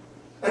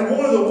 And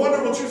one of the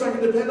wonderful truths I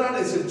can depend on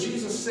is that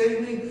Jesus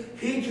saved me.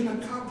 He can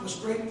accomplish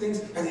great things,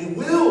 and he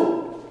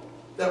will.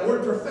 That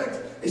word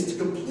perfect is to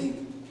complete.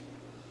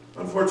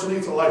 Unfortunately,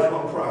 it's a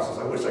lifelong process.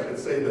 I wish I could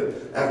say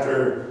that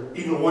after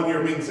even 1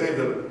 year being saved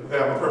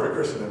that I'm a perfect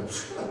Christian.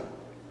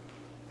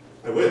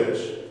 I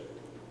wish.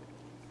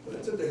 But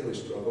it's a daily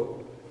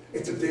struggle.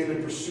 It's a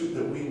daily pursuit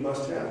that we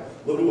must have.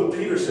 Look at what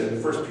Peter said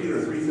in 1 Peter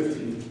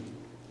 3:15.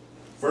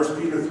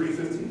 1 Peter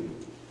 3:15.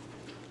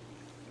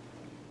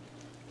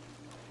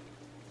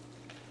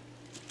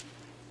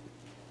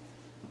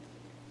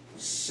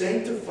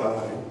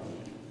 Sanctify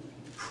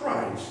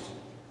Christ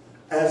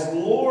as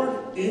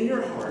Lord in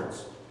your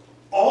hearts,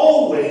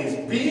 always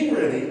being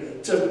ready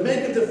to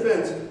make a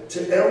defense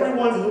to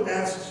everyone who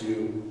asks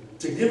you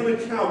to give an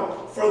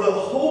account for the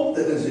hope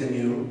that is in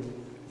you,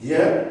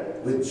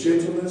 yet with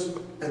gentleness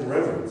and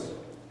reverence.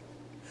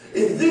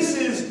 If this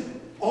is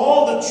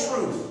all the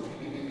truth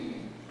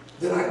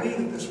that I need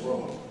in this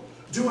world,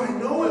 do I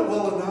know it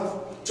well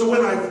enough to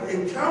when I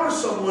encounter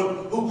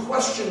someone who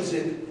questions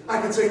it, I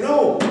can say,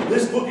 no,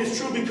 this book is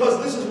true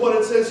because this is what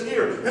it says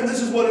here, and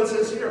this is what it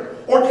says here.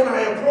 Or can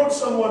I approach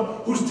someone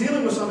who's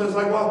dealing with something that's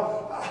like, well,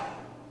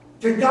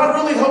 can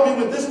God really help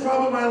me with this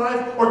problem in my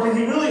life? Or can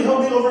he really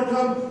help me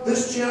overcome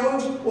this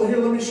challenge? Well, here,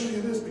 let me show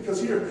you this, because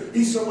here,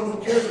 he's someone who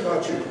cares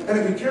about you. And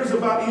if he cares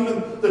about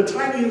even the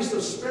tiniest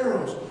of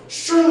sparrows,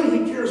 surely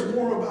he cares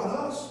more about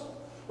us.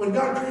 When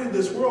God created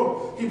this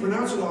world, he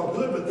pronounced it all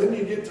good, but then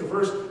you get to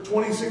verse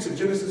 26 of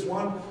Genesis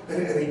 1,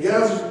 and he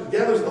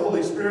gathers the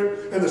Holy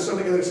Spirit and the Son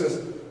together and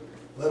says,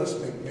 let us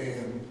make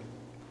man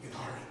in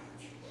our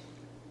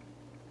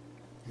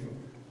image.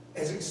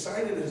 As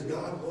excited as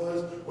God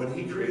was when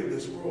he created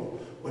this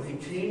world, when he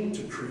came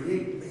to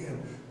create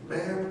man,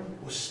 man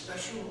was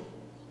special.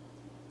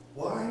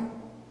 Why?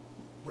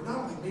 We're not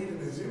only made in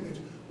his image,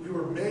 we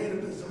were made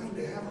and designed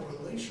to have a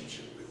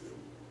relationship with him.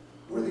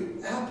 We're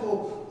the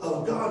apple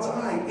of God's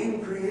eye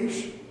in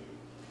creation.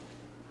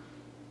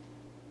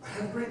 I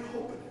have great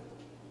hope in it.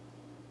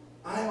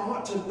 I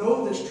ought to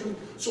know this truth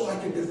so I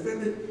can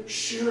defend it,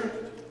 share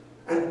it,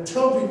 and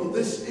tell people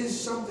this is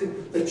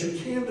something that you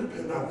can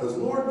depend on. Because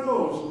Lord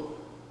knows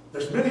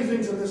there's many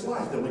things in this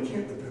life that we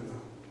can't depend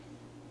on.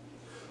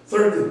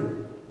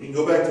 Thirdly, you can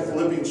go back to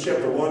Philippians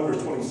chapter 1,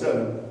 verse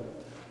 27.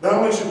 Not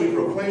only should we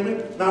proclaim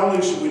it, not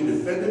only should we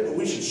defend it, but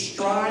we should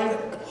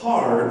strive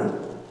hard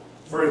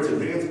for its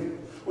advancement.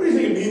 What do you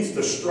think it means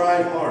to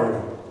strive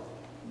hard?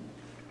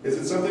 Is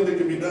it something that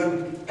can be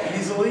done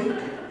easily? It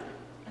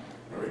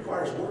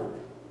requires work.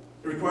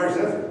 It requires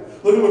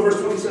effort. Look at what verse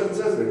 27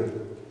 says there.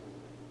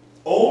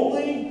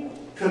 Only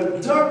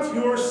conduct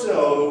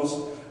yourselves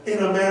in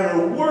a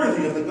manner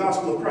worthy of the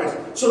gospel of Christ,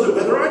 so that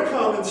whether I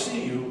come and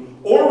see you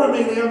or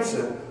remain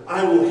absent,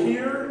 I will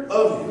hear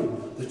of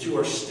you that you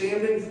are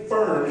standing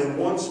firm in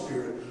one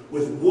spirit,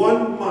 with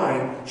one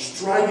mind,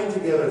 striving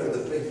together for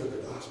the faith of the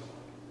gospel.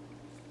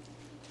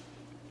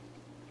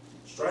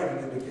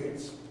 Striving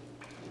indicates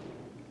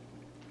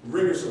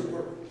rigorous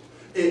work.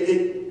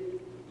 It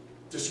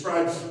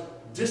describes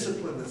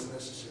discipline that's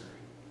necessary.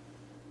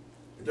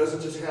 It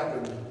doesn't just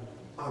happen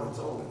on its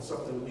own. It's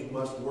something we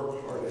must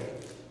work hard at.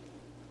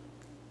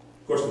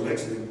 Of course, the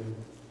next thing,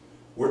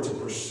 we're to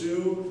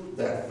pursue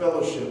that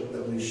fellowship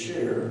that we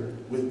share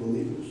with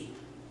believers.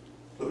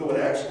 Look at what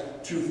Acts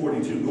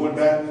 2:42, going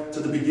back to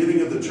the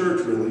beginning of the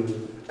church, really.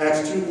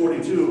 Acts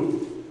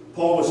 2:42,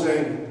 Paul was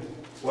saying,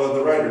 well,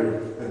 the writer,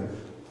 and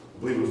I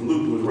believe it was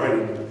Luke who was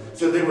writing,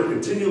 said they were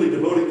continually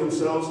devoting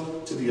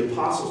themselves to the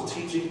apostles'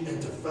 teaching and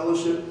to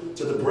fellowship,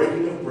 to the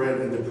breaking of bread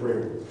and to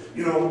prayer.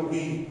 You know,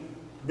 we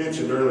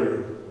mentioned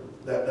earlier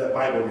that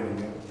Bible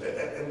reading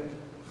app. And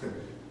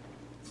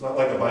it's not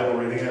like a Bible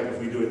reading app. If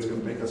we do it, it's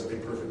going to make us a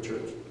perfect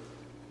church.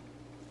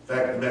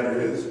 Fact of the matter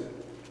is,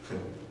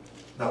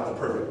 not the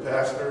perfect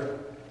pastor,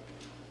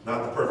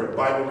 not the perfect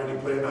Bible reading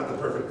plan, not the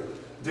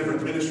perfect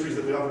different ministries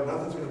that we offer.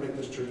 Nothing's going to make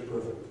this church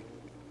perfect.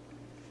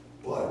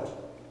 But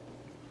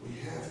we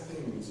have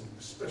things,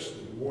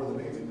 especially more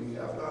than anything, we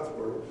have God's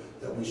Word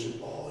that we should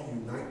all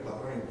unite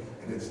behind.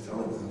 And it's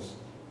telling us,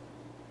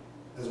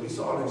 as we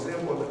saw an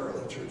example in the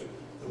early church,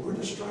 that we're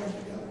to strive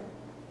together.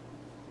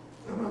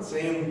 I'm not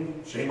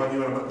saying shame on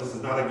you, and this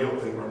is not a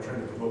guilt thing where I'm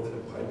trying to promote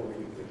that Bible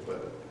reading thing,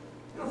 but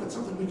you know, if it's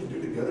something we can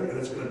do together and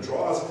it's going to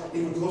draw us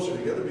even closer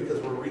together because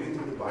we're reading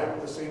through the Bible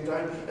at the same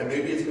time, and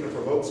maybe it's going to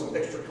provoke some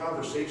extra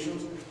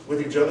conversations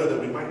with each other that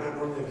we might not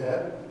normally have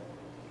had,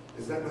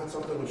 is that not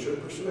something we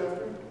should pursue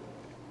after?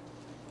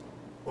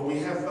 When we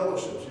have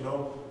fellowships, you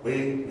know,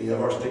 we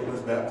have our stigma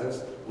as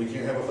Baptists. We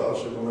can't have a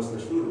fellowship unless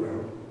there's food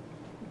around.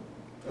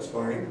 That's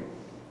fine.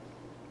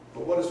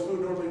 But what does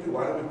food normally do?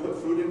 Why do we put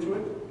food into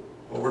it?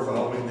 Well, we're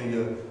following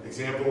the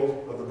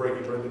example of the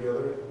breaking bread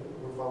together.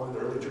 We're following the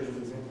early church's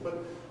example. But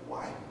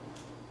why?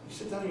 You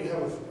sit down and you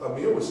have a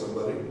meal with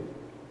somebody.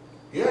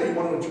 Yeah, you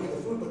want to enjoy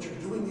the food, but you're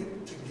doing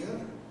it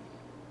together.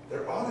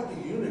 There ought to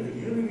be unity.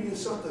 Unity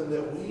is something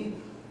that we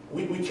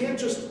can't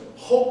just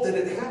hope that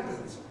it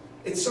happens.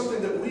 It's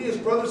something that we as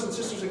brothers and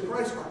sisters in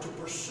Christ are to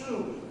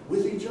pursue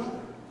with each other.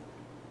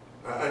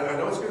 I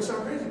know it's going to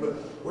sound crazy, but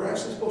we're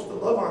actually supposed to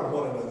love on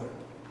one another.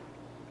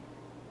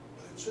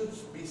 But it should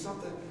be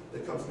something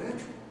that comes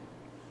natural.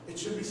 It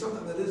should be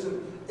something that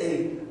isn't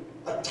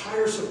a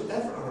tiresome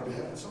effort on our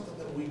behalf. It's something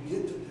that we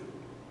get to do.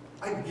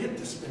 I get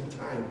to spend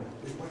time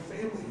with my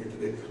family here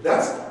today.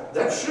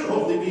 That should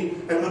hopefully be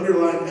an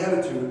underlying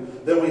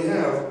attitude that we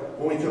have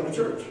when we come to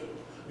church.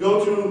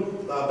 Go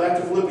to back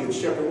to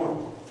Philippians chapter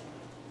 1.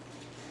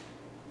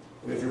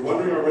 And if you're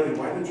wondering already,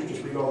 why didn't you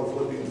just read all the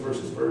Philippians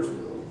verses first?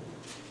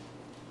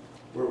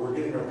 We're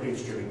getting our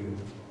page turning.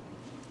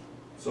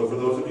 So for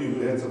those of you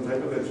who had some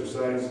type of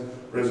exercise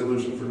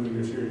resolution for New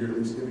Year's here, you're at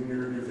least giving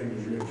your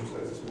fingers your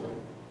exercise this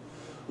morning.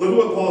 Look at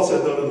what Paul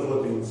said, though, to the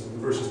Philippians in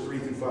verses 3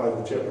 through 5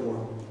 of chapter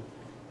 1.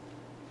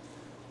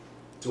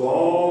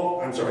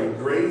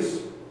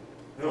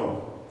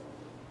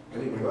 I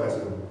need my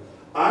glasses.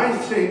 I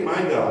thank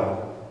my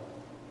God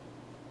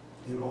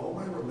in all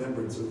my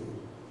remembrance of you,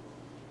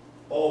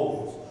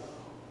 always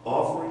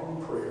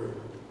offering prayer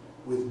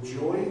with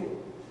joy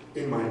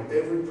in my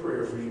every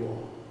prayer for you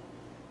all,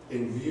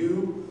 in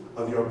view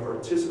of your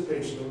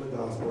participation in the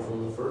gospel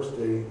from the first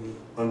day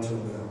until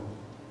now.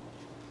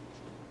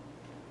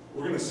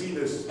 We're going to see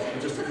this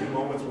in just a few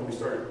moments when we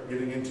start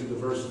getting into the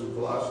verses of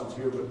Colossians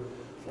here, but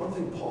one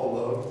thing Paul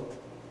loved,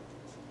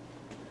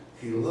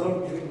 he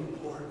loved getting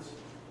reports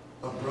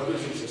of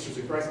brothers and sisters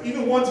in Christ,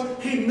 even ones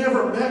he'd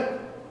never met.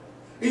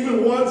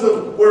 Even ones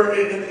of where,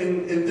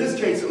 in this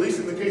case, at least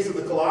in the case of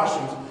the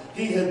Colossians,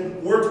 he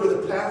had worked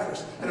with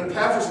Epaphras, and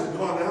Epaphras had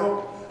gone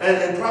out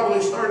and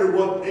probably started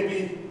out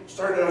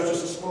as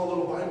just a small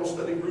little Bible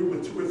study group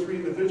with 2 or 3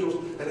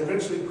 individuals, and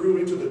eventually grew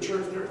into the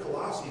church there at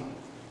Colossae.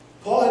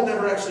 Paul had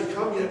never actually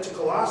come yet to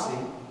Colossae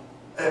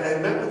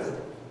and met with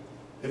them.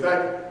 In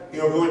fact,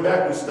 going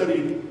back, we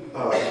studied,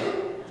 back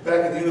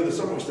at the end of the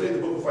summer, we studied the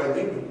book of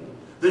Philemon.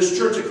 This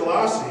church at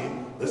Colossae,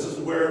 this is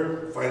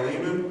where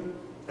Philemon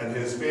and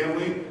his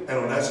family and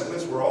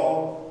Onesimus were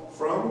all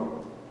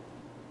from.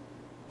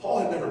 Paul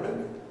had never been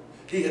there.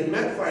 He had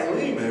met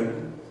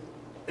Philemon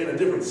in a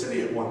different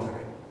city at one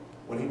time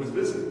when he was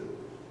visiting.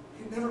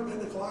 He'd never been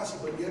to Colossae,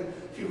 but yet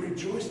he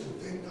rejoiced and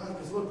thanked God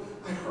because, look,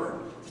 I heard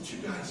that you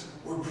guys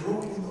were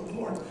growing in the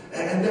Lord,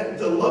 and that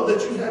the love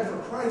that you had for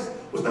Christ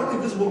was not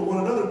only visible to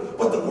one another,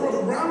 but the world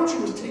around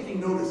you was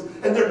taking notice,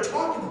 and they're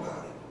talking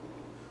about it.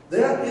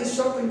 That is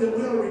something that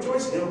we ought to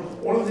rejoice in.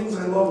 One of the things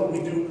I love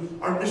when we do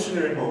our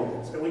missionary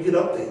moments and we get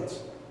updates,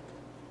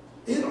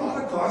 it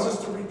ought to cause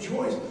us to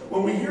rejoice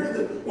when we hear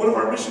that one of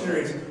our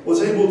missionaries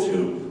was able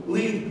to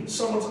lead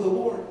someone to the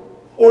Lord.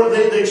 Or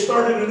they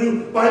started a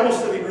new Bible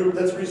study group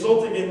that's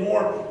resulting in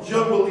more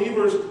young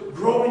believers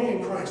growing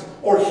in Christ,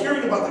 or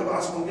hearing about the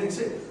gospel and getting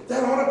saved.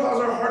 That ought to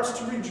cause our hearts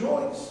to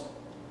rejoice.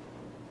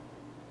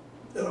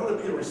 That ought to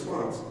be a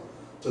response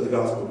to the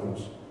gospel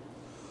news.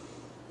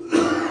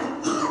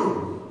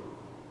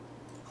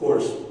 Of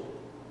course,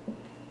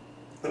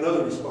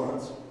 another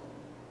response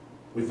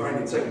we find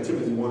in 2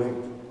 Timothy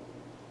 1:8.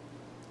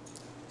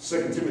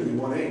 2 Timothy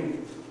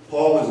 1:8,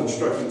 Paul is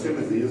instructing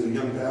Timothy as a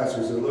young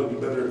pastor. He said, look, you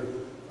better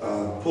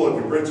pull up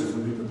your britches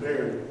and be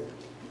prepared.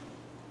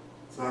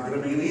 It's not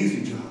going to be an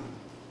easy job.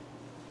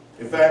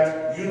 In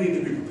fact, you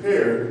need to be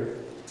prepared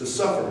to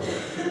suffer,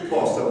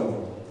 Paul's telling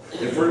them.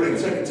 In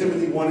 2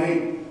 Timothy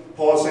 1:8,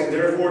 Paul is saying,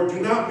 therefore, do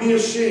not be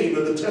ashamed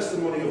of the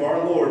testimony of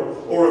our Lord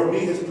or of me,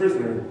 his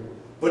prisoner,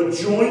 but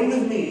join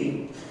with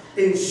me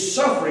in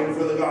suffering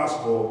for the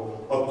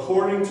gospel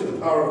according to the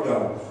power of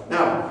God.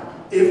 Now,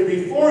 if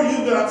before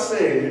you got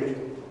saved,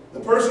 the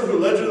person who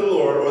led you to the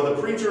Lord, or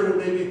the preacher who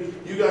maybe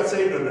you got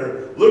saved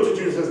under, looked at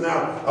you and says,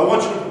 now, I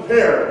want you to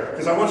prepare,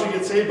 because I want you to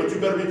get saved, but you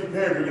better be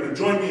prepared. You're going to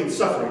join me in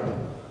suffering.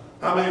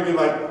 How many of you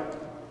are like,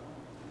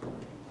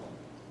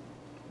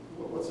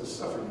 what's this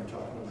suffering you're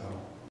talking about?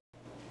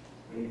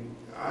 I mean,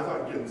 I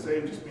thought getting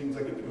saved just means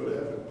I get to go to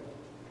heaven.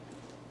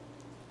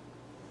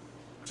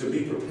 To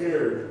be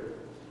prepared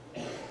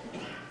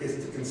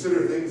is to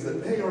consider things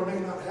that may or may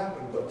not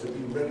happen, but to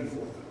be ready for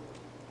them.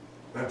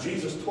 Now,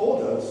 Jesus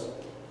told us,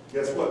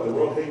 guess what? The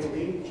world hates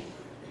me.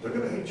 They're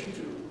going to hate you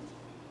too.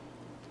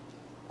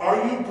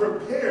 Are you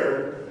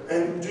prepared,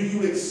 and do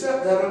you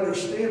accept that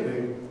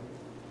understanding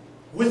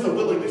with a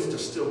willingness to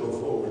still go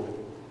forward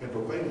and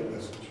proclaim that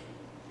message?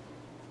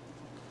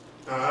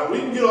 We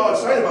can get all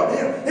excited about,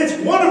 man, it's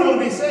wonderful to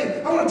be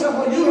saved. I want to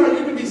tell you how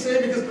you can be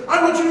saved because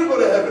I want you to go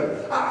to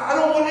heaven. I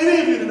don't want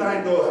any of you to die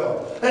and go to hell.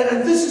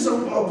 And this is a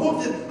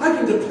book that I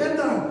can depend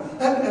on.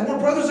 And we're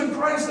brothers in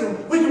Christ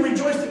and we can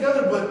rejoice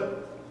together,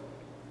 but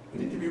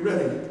we need to be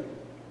ready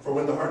for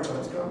when the hard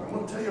times come. I'm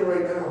going to tell you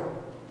right now,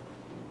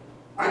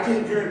 I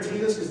can't guarantee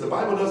this because the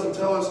Bible doesn't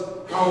tell us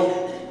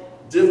how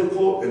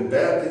difficult and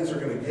bad things are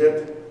going to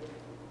get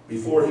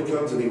before he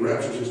comes and he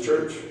raptures his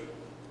church.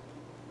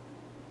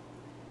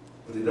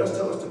 But he does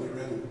tell us to be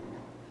ready,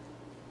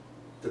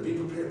 to be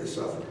prepared to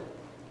suffer.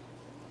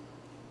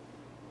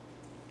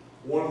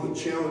 One of the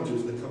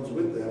challenges that comes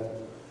with that,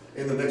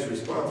 in the next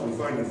response, we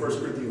find in 1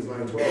 Corinthians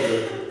 9:12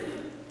 that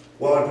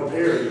while I'm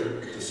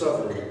prepared to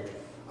suffer,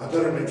 I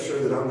better make sure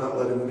that I'm not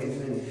letting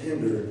anything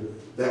hinder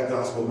that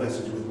gospel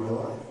message with my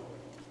life.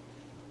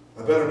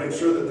 I better make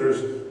sure that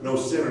there's no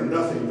sin or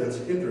nothing that's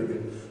hindering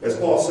it. As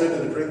Paul said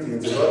to the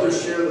Corinthians, if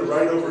others share the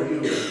right over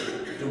you,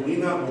 do we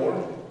not more?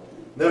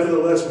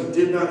 Nevertheless, we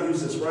did not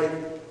use this right,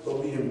 but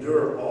we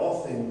endure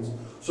all things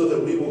so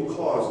that we will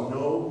cause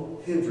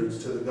no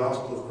hindrance to the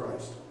gospel of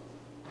Christ.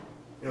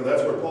 You know,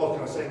 that's where Paul's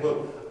kind of saying,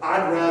 look,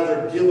 I'd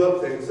rather give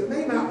up things that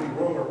may not be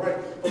wrong or right,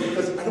 but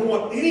because I don't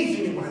want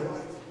anything in my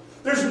life.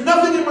 There's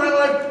nothing in my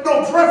life,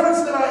 no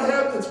preference that I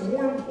have that's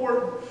more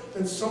important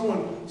than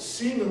someone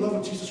seeing the love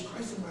of Jesus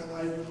Christ in my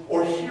life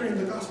or hearing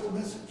the gospel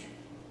message.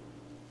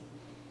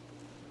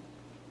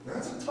 Now,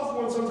 that's a tough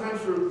one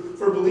sometimes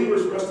for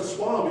believers for us to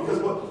swallow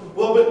because,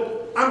 well,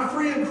 but I'm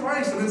free in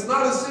Christ and it's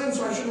not a sin,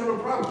 so I shouldn't have a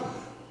problem.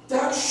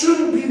 That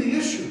shouldn't be the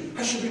issue.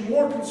 I should be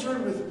more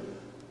concerned with,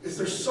 is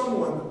there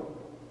someone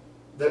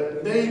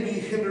that may be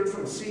hindered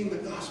from seeing the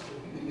gospel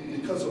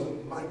because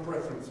of my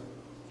preference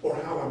or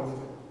how I'm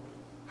living?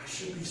 I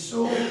should be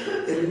so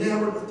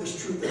enamored with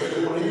this truth that I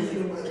don't want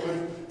anything in my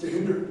life to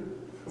hinder it.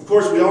 Of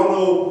course, we all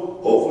know,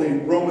 hopefully,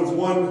 Romans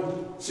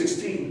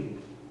 1:16.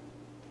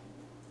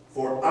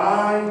 For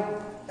I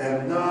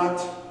am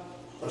not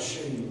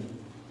ashamed.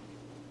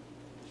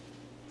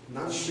 I'm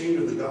not ashamed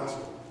of the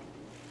gospel.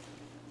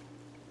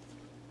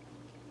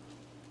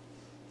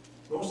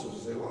 Most of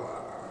us say, well,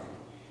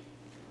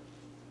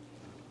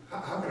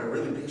 how can I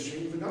really be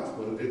ashamed of the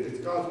gospel? It's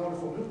God's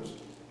wonderful news.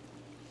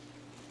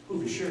 Who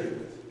have you shared it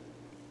with?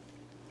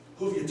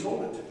 Who have you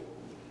told it to?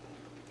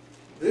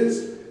 This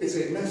is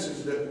a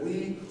message that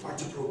we are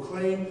to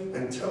proclaim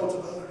and tell to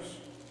others.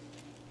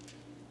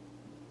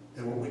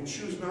 And when we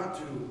choose not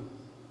to,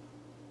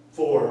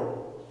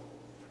 for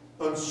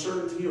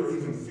uncertainty or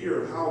even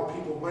fear of how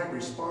people might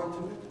respond to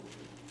it,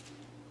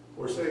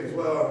 we're saying,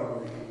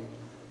 well,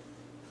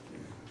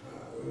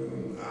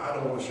 I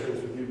don't want to share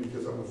this with you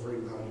because I'm afraid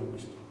of how you'll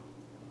respond.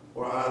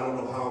 Or I don't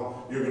know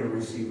how you're going to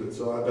receive it,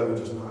 so I better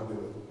just not do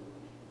it.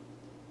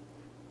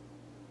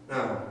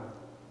 Now,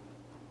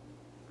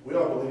 we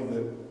all believe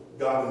that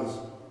God is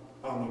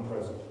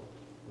omnipresent.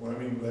 What I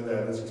mean by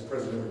that is he's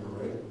present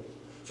everywhere, right?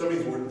 So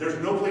it means there's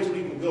no place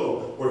we can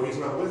go where he's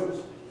not with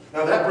us.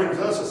 Now that brings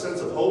us a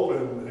sense of hope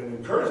and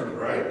encouragement,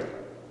 right?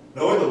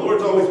 Knowing the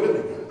Lord's always with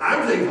me.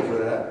 I'm thankful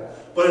for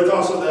that. But it's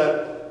also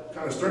that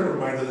kind of stern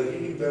reminder that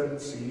he then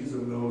sees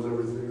and knows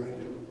everything I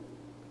do.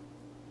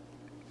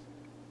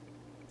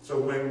 So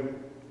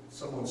when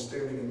someone's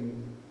standing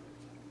in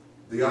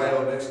the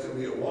aisle next to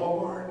me at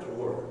Walmart,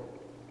 or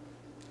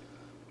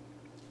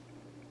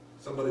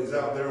somebody's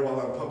out there while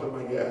I'm pumping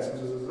my gas and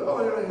says,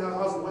 oh, yeah,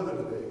 how's the weather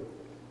today?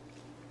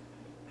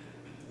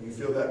 And you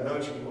feel that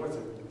nudge from the Lord,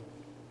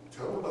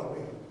 tell them about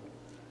me.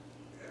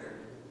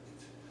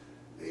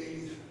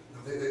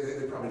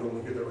 They probably don't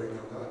want to hear that right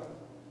now, God.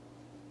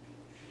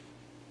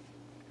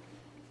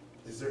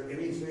 Is there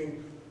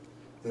anything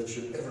that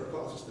should ever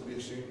cause us to be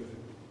ashamed of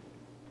him?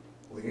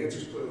 Well, the answer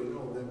is clearly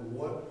no. Then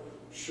what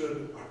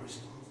should our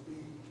response be?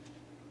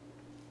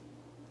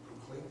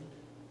 Proclaim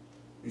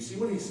it. You see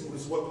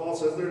what Paul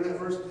says there in that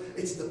verse?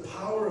 It's the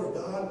power of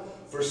God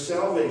for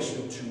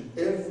salvation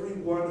to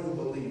everyone who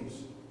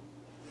believes.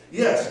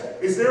 Yes,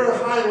 is there a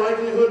high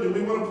likelihood, do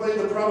we want to play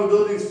the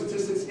probability and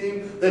statistics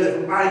game, that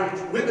if I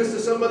witness to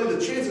somebody, the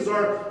chances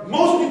are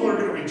most people are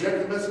going to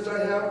reject the message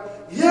I have?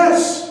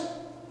 Yes!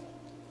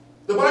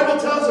 The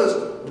Bible tells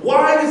us,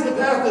 wide is the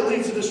path that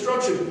leads to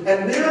destruction,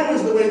 and narrow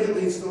is the way that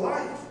leads to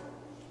life.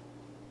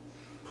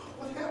 But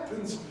what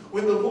happens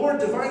when the Lord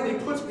divinely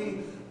puts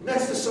me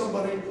next to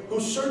somebody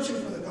who's searching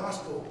for the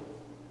gospel?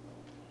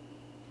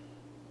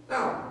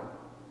 Now,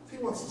 if he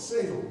wants to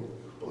save them,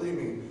 believe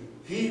me,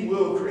 he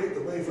will create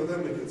the way for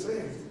them to get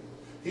saved.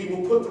 He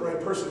will put the right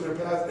person in their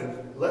path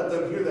and let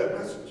them hear that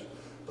message.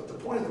 But the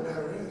point of the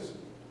matter is,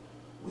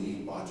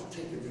 we ought to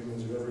take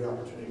advantage of every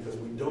opportunity because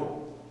we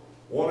don't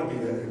want to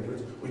be that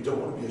hindrance. We don't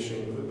want to be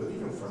ashamed of it. But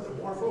even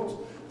furthermore, folks,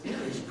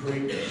 there is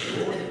great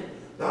joy.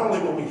 Not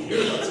only when we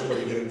hear about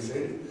somebody getting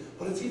saved,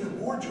 but it's even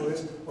more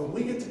joyous when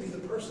we get to be the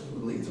person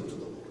who leads them to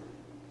the Lord.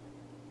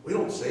 We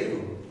don't save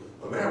them.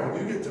 But man,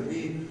 when you get to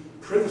be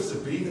privileged to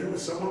be there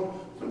with someone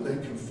when they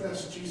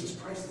confess Jesus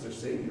Christ as their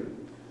Savior,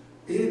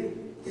 it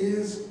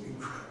is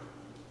incredible.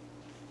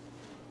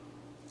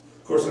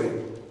 Of course,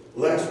 a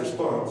last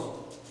response.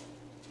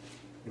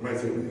 You might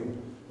say,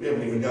 we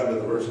haven't even gotten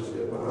to the verses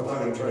yet. Well, I'm not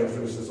going to try and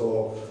finish this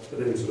all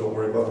today, so don't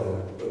worry about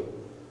that. But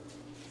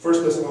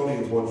 1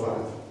 Thessalonians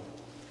 1:5.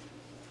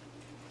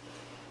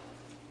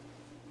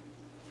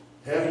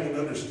 Having an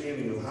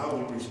understanding of how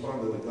we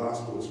respond to the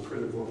gospel is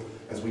critical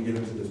as we get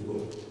into this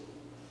book.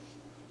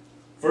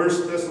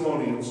 1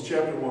 Thessalonians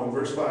chapter 1,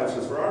 verse 5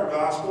 says, "For our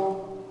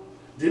gospel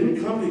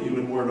didn't come to you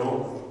in word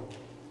only,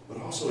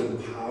 but also in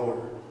power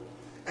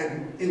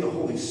and in the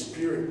Holy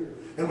Spirit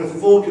and with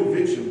full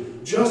conviction,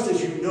 just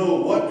as you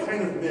know what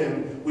kind of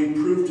men we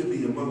proved to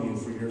be among you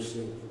for your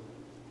sake."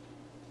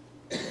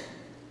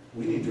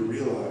 We need to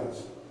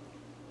realize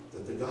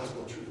that the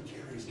gospel truly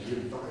carries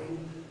divine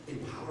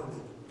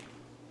empowerment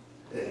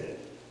and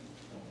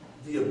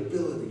the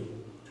ability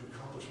to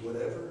accomplish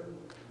whatever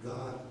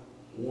God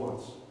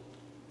wants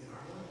in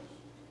our lives.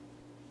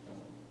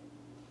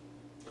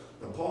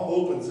 Now,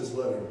 Paul opens this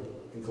letter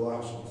in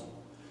Colossians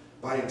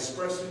by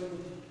expressing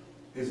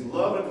his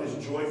love and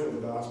his joy for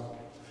the gospel.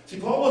 See,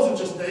 Paul wasn't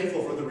just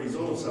thankful for the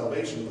result of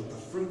salvation, but the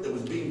fruit that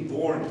was being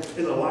born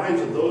in the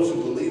lives of those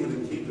who believe it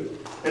and keep it.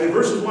 And in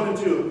verses 1 and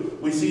 2,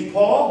 we see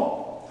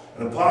Paul,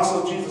 an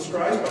apostle of Jesus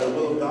Christ by the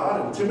will of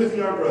God, and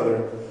Timothy, our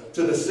brother,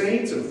 to the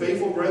saints and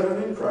faithful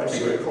brethren in Christ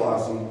who are at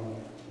Colossae,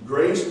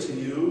 grace to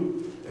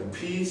you and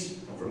peace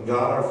from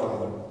God our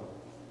Father.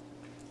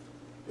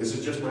 This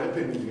is just my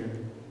opinion here,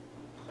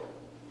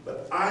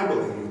 but I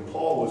believe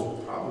Paul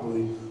was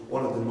probably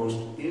one of the most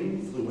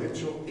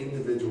influential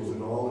individuals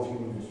in all of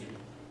human history.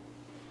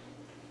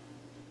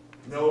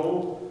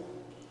 No,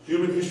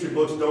 human history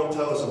books don't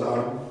tell us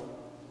about him,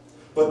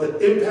 but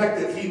the impact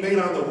that he made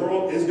on the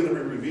world is going to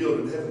be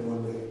revealed in heaven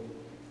one day.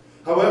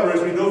 However,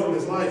 as we know from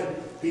his life,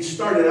 he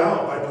started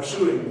out by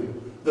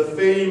pursuing the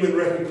fame and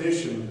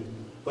recognition,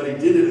 but he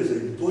did it as a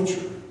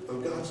butcher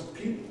of God's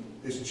people,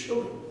 his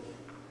children.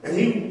 And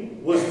he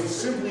was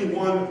simply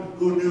one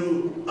who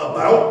knew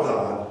about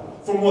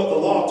God from what the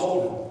law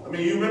told him. I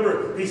mean, you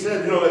remember, he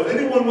said, if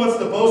anyone wants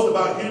to boast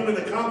about human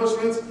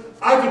accomplishments,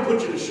 I can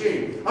put you to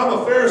shame. I'm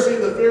a Pharisee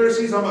of the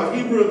Pharisees. I'm a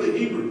Hebrew of the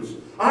Hebrews.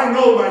 I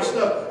know my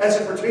stuff as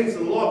it pertains to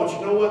the law, but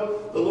you know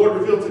what the Lord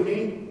revealed to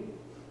me?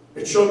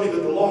 It showed me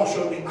that the law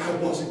showed me I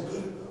wasn't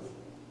good enough.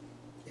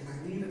 And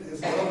I needed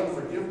his love and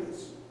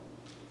forgiveness.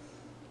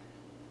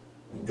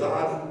 And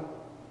God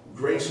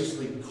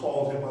graciously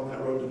called him on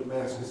that road to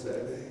Damascus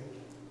that day.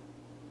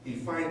 He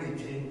finally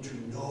came to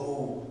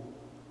know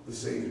the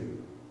Savior.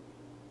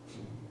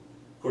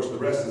 Of course, the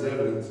rest is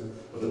evidence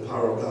of the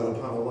power of God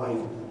upon a life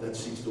that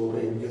seeks to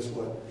obey. And guess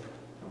what?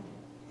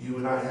 You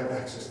and I have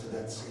access to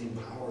that same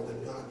power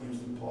that God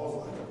used in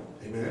Paul's life.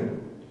 Amen?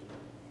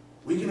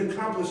 We can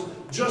accomplish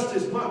just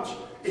as much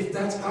if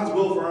that's God's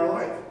will for our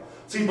life.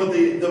 See, but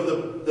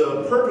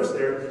the purpose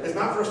there is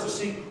not for us to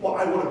see, well,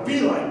 I want to be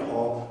like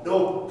Paul.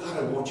 No, God,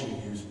 I want you to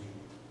use me.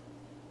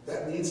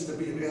 That needs to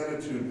be an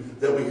attitude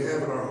that we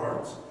have in our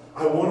hearts.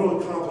 I want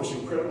to accomplish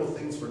incredible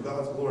things for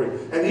God's glory.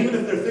 And even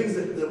if they're things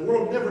that the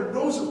world never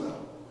knows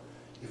about,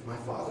 if my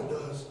Father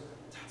does,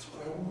 that's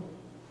what I want.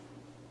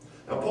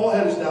 Now, Paul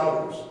had his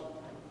doubters.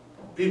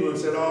 People who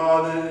said,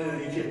 no,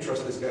 you can't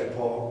trust this guy,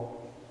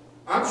 Paul.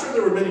 I'm sure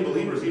there were many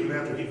believers, even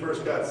after he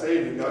first got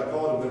saved and God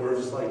called him, that were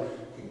just like,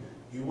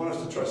 you want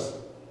us to trust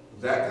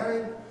that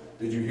guy?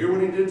 Did you hear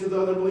what he did to the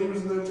other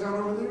believers in the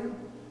town over there?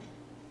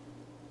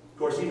 Of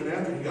course, even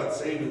after he got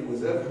saved and it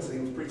was evidence that he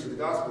was preaching the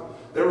gospel,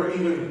 there were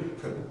even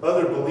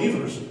other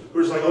believers who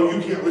were just like, oh,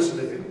 you can't listen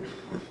to him.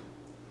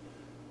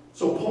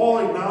 So Paul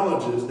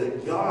acknowledges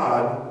that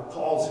God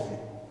calls him.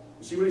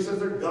 You see what he says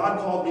there? God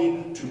called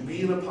me to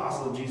be an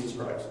apostle of Jesus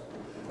Christ.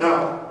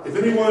 Now, if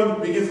anyone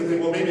begins to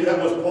think, well, maybe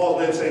that was Paul's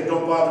way of saying,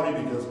 don't bother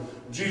me because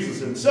Jesus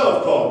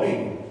himself called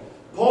me.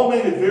 Paul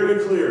made it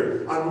very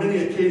clear on many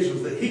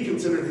occasions that he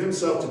considered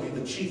himself to be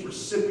the chief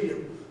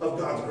recipient of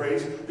God's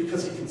grace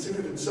because he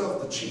considered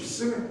himself the chief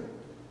sinner.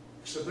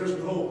 He said, there's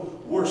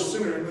no worse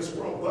sinner in this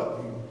world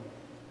but me.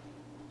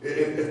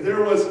 If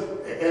there was,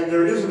 and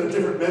there isn't a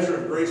different measure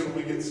of grace when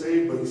we get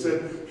saved, but he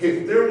said,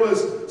 if there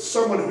was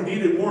someone who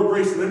needed more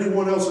grace than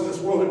anyone else in this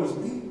world, it was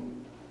me.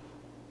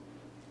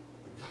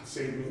 But God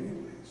saved me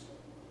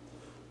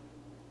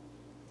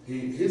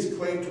anyways. His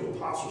claim to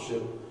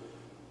apostleship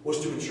was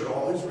to ensure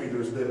all his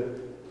readers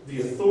that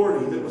the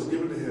authority that was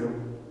given to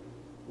him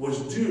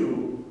was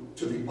due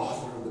to the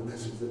author of the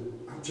message, that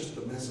I'm just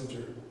a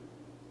messenger.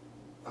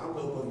 I'm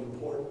nobody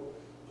important.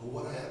 But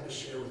what I have to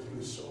share with you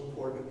is so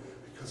important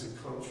because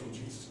it comes from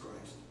Jesus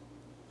Christ.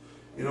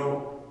 You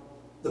know,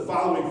 the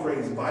following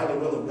phrase, by the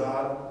will of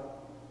God,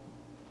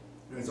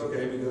 and it's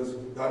okay because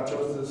God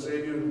chose to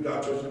save you and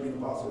God chose you to be an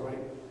apostle, right?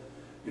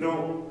 You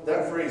know,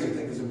 that phrase I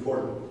think is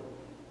important.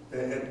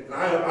 And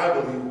I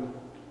believe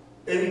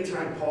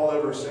anytime Paul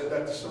ever said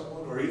that to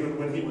someone, or even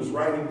when he was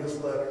writing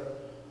this letter,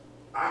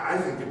 I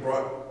think it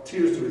brought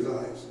tears to his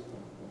eyes.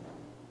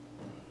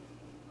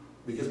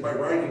 Because by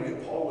writing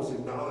it, Paul was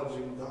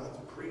acknowledging God's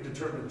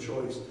predetermined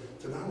choice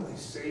to not only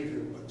save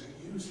him, but to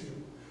use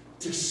him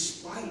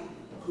despite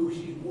who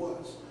he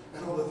was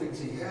and all the things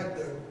he had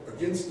done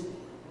against him.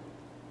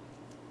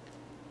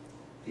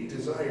 He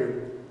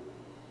desired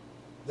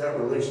that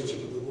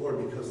relationship with the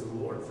Lord because the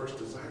Lord first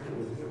desired it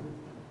with him.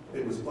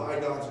 It was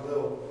by God's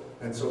will.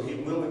 And so he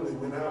willingly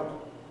went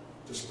out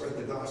to spread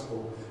the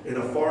gospel in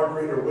a far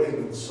greater way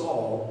than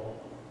Saul,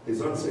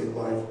 his unsaved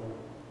life,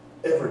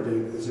 ever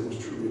did, as it was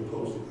truly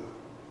opposed to God.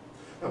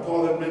 Now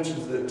Paul then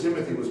mentions that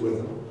Timothy was with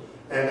him.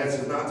 And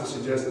that's not to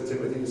suggest that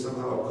Timothy is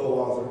somehow a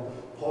co-author.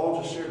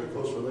 Paul just shared a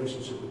close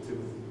relationship with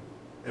Timothy.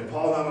 And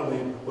Paul not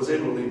only was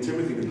able to lead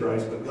Timothy to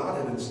Christ, but God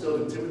had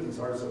instilled in Timothy's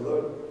heart, said,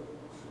 look,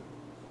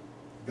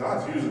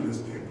 God's using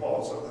this to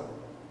Paul somehow.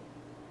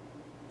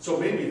 So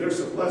maybe there's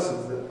some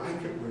lessons that I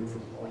can learn from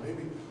Paul.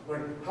 Maybe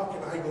learn, how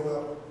can I go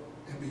out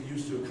and be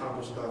used to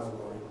accomplish God's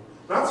glory?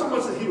 Not so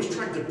much that he was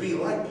trying to be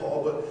like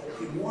Paul, but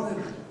he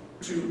wanted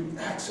to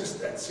access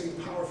that same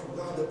power from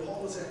God that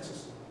Paul was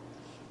accessing.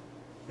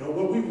 You know,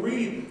 when we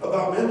read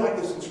about men like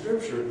this in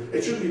Scripture,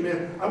 it shouldn't be,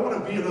 man, I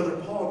want to be another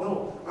Paul.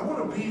 No, I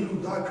want to be who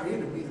God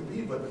created me to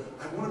be, but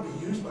I want to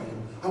be used by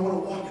him. I want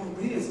to walk in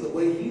obedience the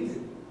way he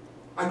did.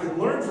 I can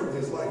learn from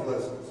his life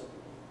lessons.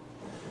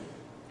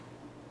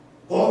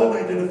 Paul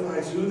then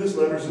identifies who this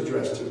letter is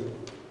addressed to.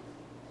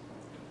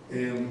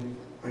 And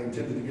I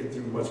intended to get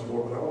through much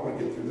more, but I want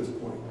to get through this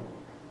point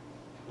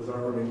with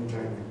our remaining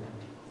time here.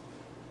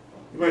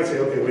 You might say,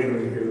 okay, wait a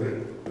minute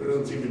here. There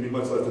doesn't seem to be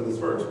much left of this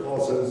verse. Paul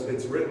says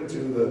it's written to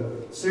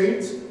the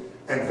saints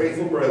and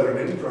faithful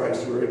brethren in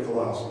Christ who are at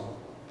Colossae.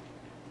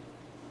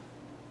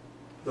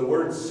 The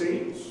word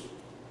saints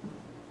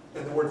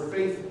and the word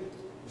faithful.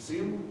 You see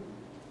them?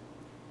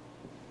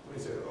 He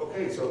said,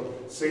 okay, so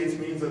saints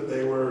means that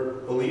they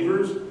were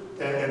believers,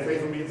 and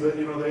faithful means that,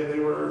 you know, they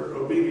were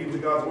obedient to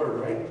God's word,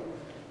 right?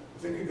 I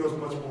think it goes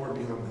much more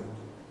beyond that.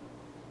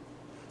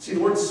 See, the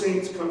word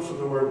saints comes from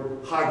the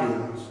word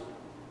hagios.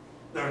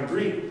 Now, in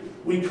Greek,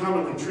 we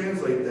commonly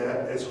translate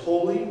that as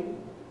holy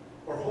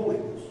or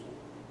holiness.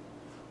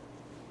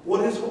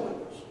 What is holiness?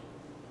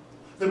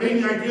 The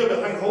main idea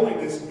behind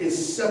holiness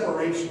is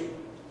separation.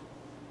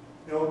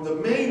 You know, the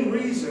main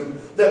reason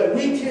that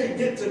we can't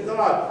get to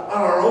God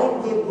on our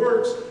own good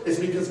works is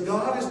because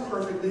God is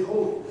perfectly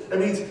holy. That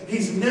means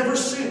he's never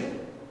sinned.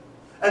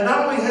 And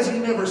not only has he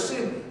never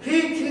sinned,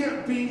 he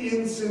can't be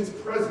in sin's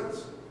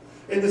presence.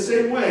 In the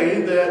same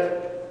way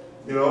that,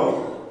 you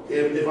know,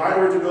 if I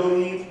were to go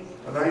eat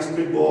a nice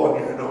big bowl,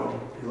 and you're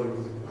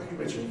looking like, why are you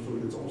mentioning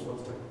food? It's almost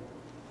lunchtime.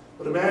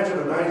 But imagine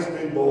a nice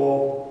big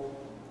bowl,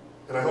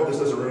 and I hope this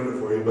doesn't ruin it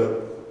for you,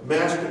 but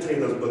mashed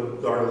potatoes,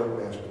 but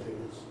garlic mashed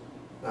potatoes.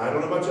 Now, I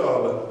don't know about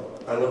y'all,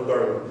 but I love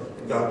garlic.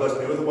 And God bless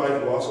me with a wife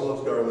who also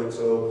loves garlic,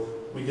 so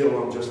we get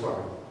along just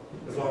fine,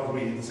 as long as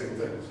we eat the same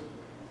things.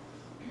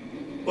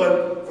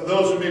 But for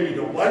those who maybe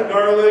don't like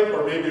garlic,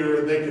 or maybe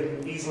they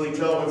can easily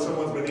tell when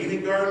someone's been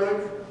eating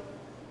garlic,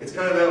 it's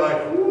kind of that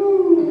like,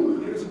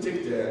 woo, here's a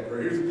Tic Tac,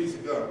 or here's a piece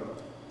of gum.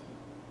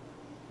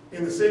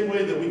 In the same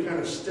way that we kind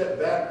of step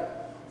back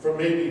from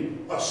maybe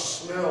a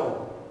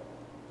smell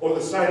or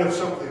the sight of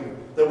something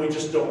that we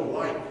just don't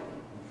like,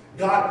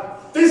 God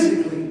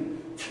physically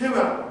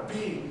cannot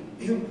be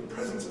in the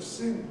presence of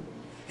sin.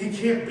 He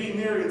can't be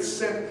near its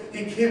scent.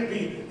 He can't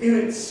be in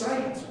its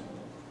sight.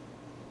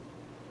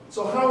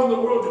 So how in the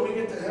world do we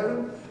get to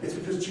heaven? It's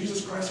because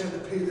Jesus Christ had to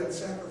pay that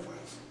sacrifice.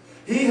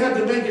 He had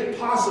to make it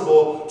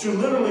possible to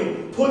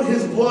literally put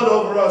his blood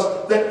over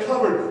us that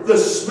covered the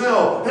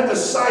smell and the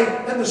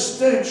sight and the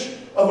stench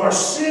of our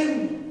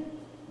sin.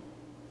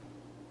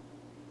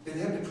 It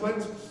had to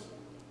cleanse us.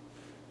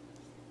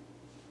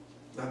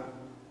 Now,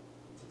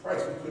 it's a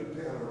price we couldn't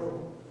pay on our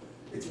own.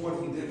 It's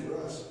one he did for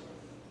us.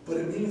 But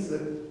it means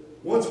that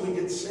once we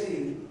get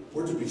saved,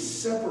 we're to be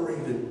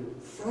separated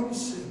from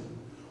sin.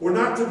 We're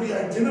not to be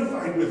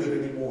identified with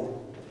it anymore.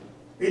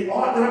 It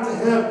ought not to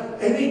have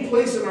any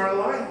place in our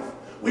life.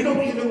 We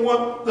don't even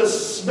want the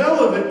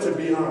smell of it to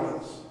be on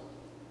us.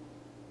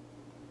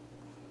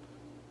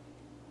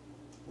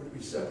 We're to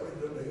be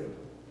separated unto him.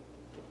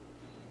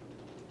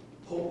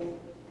 Holy.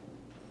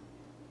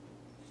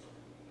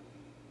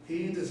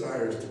 He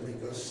desires to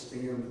make us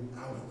stand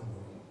out in the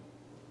world,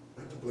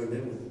 not to blend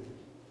in with it.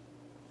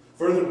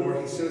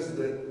 Furthermore, he says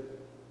that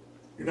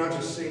you're not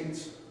just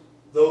saints,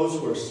 those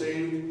who are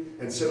saved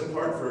and set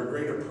apart for a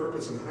greater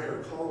purpose and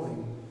higher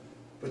calling,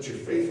 but your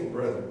faithful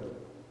brethren.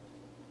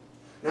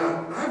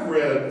 Now, I've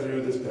read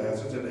through this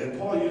passage, and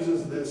Paul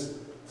uses this,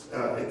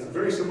 it's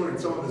very similar in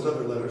some of his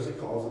other letters. He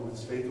calls them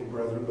his faithful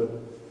brethren, but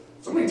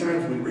so many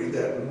times we read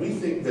that and we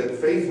think that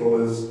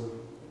faithful is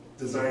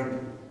designed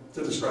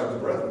to describe the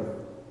brethren.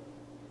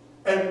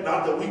 And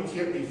not that we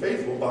can't be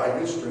faithful by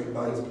his strength,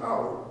 by his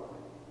power.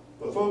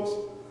 But folks,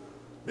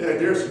 may I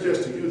dare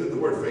suggest to you that the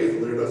word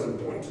faithful there doesn't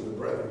point to the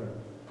brethren.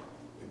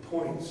 It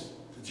points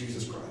to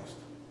Jesus Christ.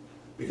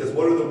 Because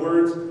what are the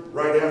words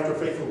right after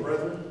faithful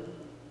brethren?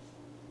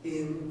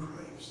 In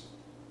Christ.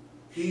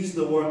 He's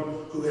the one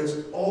who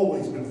has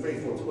always been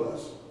faithful to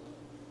us.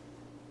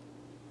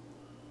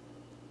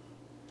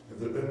 Have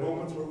there been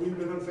moments where we've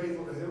been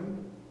unfaithful to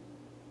him?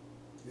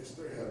 Yes,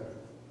 there have been.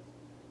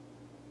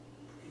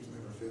 But he's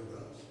never failed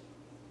us.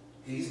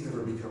 He's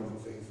never become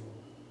unfaithful.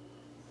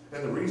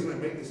 And the reason I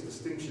make this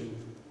distinction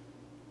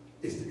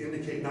is to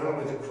indicate not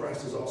only that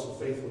Christ is also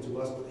faithful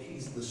to us, but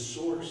he's the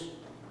source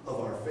of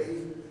our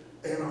faith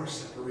and our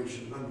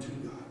separation unto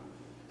God.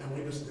 And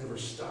we must never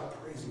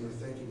stop praising or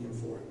thanking him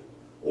for it,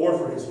 or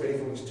for his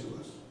faithfulness to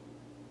us.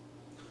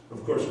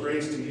 Of course,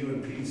 grace to you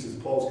and peace is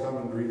Paul's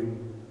common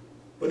greeting.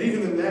 But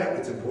even in that,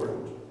 it's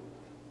important.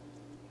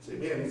 Say,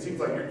 man, it seems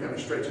like you're kind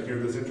of stretching here,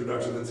 this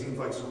introduction. It seems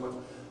like so much.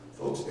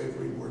 Folks,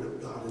 every word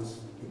of God is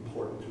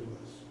important to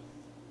us.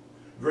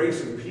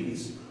 Grace and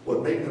peace,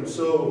 what make them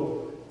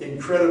so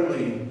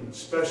incredibly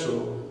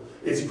special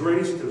is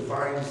grace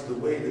defines the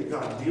way that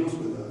God deals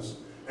with us,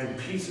 and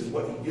peace is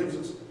what he gives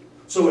us.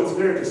 So it's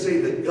fair to say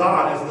that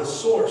God is the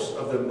source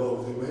of them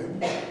both.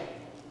 Amen?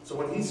 So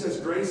when he says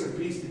grace and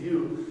peace to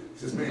you, he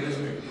says, man,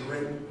 isn't it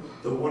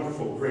great, the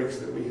wonderful grace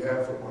that we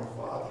have from our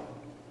Father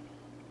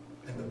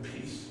and the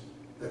peace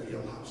that he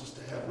allows us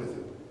to have with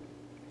him.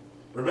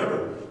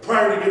 Remember,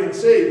 prior to getting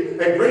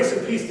saved, and grace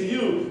and peace to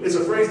you is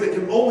a phrase that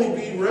can only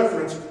be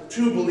referenced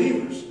to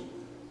believers.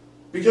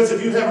 Because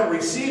if you haven't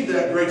received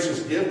that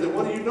gracious gift, then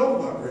what do you know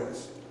about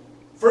grace?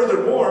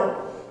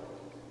 Furthermore,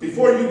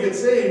 before you get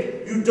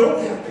saved, you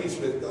don't have peace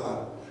with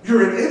God.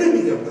 You're an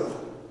enemy of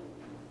God.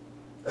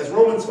 As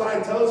Romans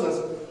 5 tells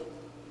us,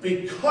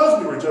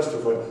 because we were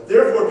justified,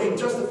 therefore being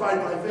justified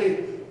by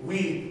faith,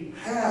 we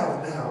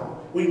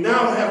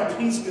now have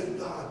peace with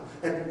God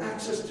and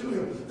access to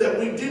him that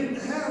we didn't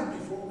have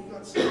before we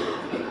got saved.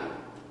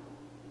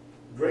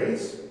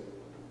 Grace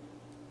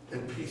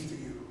and peace to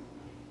you.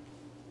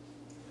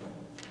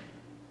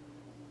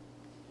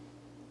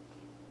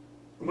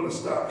 I'm going to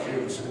stop here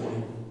this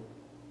morning.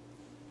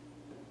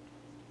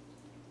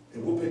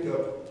 And we'll pick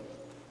up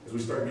as we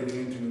start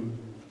getting into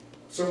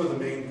some of the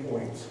main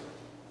points.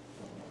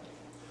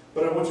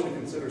 But I want you to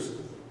consider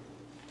something.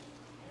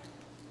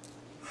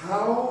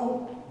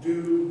 How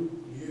do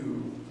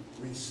you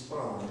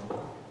respond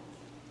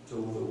to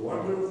the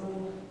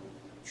wonderful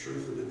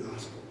truth of the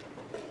gospel?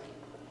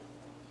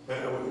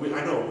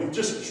 I know, we've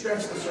just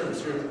scratched the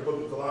surface here in the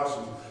book of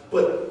Colossians,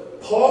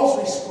 but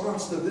Paul's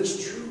response to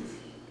this truth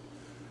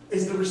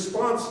is the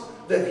response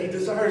that he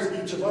desires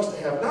each of us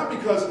to have. Not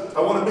because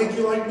I want to make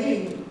you like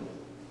me,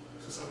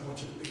 because I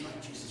want you to be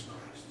like Jesus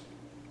Christ.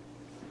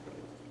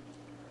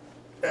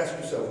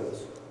 Ask yourself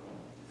this.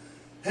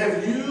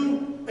 Have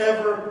you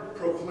ever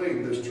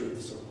proclaimed this truth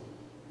to someone?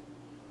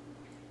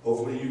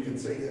 Hopefully you can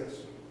say yes.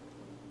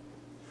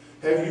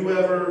 Have you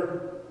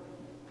ever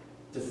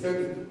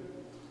defended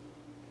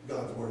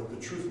God's word,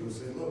 the truth, and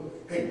say,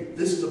 look, hey,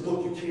 this is a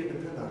book you can't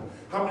depend on.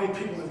 How many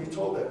people have you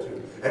told that to?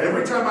 And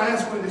every time I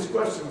ask one of these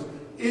questions,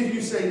 if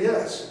you say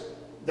yes,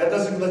 that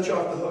doesn't let you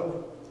off the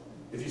hook.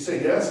 If you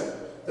say yes,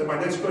 then my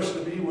next question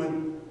would be, who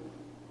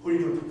are you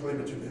going to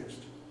proclaim it to next?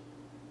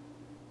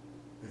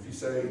 If you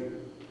say,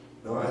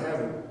 no, I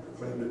haven't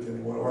proclaimed it to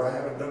anyone, or I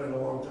haven't done it in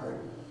a long time,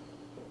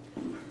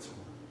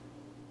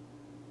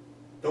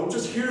 don't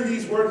just hear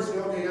these words and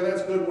say, okay, yeah,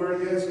 that's a good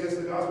word. Yes,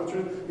 the gospel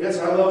truth. Yes,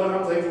 I love it.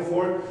 I'm thankful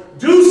for it.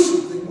 Do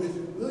something with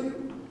it, will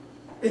you?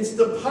 It's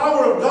the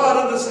power of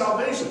God unto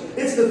salvation.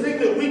 It's the thing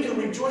that we can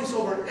rejoice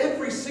over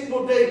every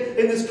single day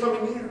in this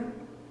coming year.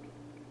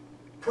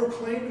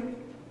 Proclaim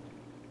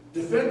it.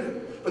 Defend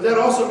it. But that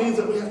also means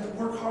that we have to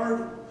work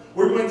hard.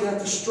 We're going to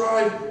have to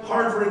strive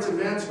hard for its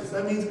advancements.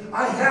 That means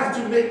I have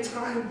to make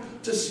time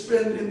to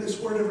spend in this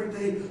word every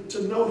day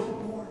to know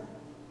him more.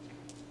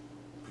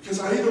 Because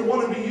I either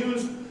want to be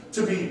used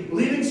to be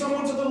leading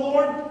someone to the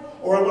Lord,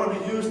 or I want to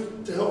be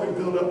used to helping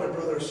build up my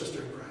brother or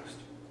sister in Christ.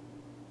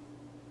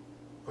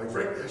 Quite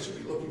frankly, I should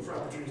be looking for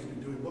opportunities to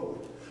be doing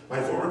both.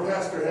 My former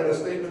pastor had a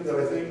statement that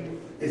I think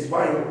is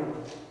vital.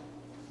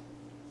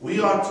 We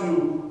ought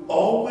to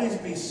always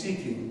be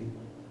seeking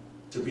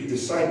to be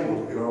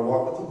discipled in our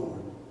walk with the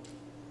Lord.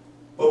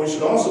 But we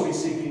should also be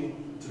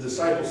seeking to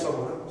disciple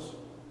someone else.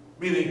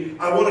 Meaning,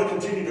 I want to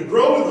continue to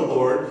grow in the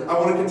Lord. I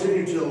want to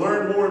continue to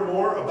learn more and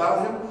more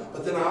about him.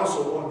 But then I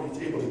also want to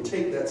be able to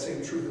take that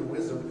same truth and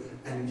wisdom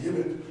and give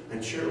it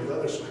and share it with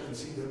others so I can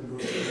see them grow.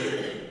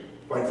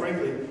 Quite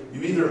frankly,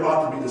 you either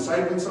ought to be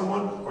discipling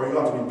someone or you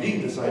ought to be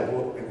being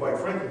discipled. And quite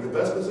frankly, the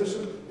best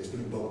position is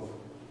doing both.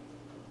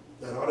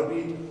 That ought to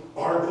be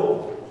our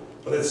goal.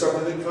 But it's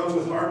something that comes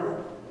with hard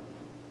work.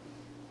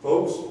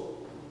 Folks,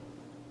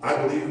 I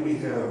believe we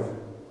have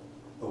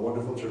a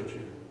wonderful church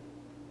here.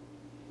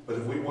 But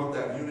if we want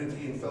that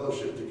unity and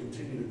fellowship to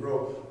continue to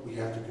grow, we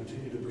have to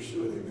continue to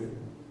pursue it. Amen.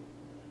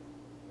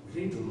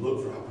 We need to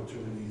look for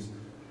opportunities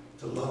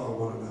to love on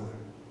one another,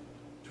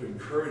 to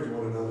encourage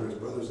one another as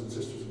brothers and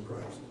sisters in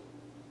Christ.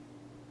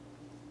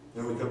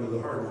 Now we come to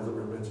the hard ones that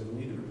were mentioned.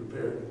 We need to be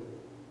prepared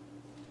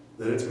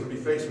that it's going to be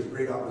faced with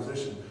great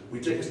opposition. We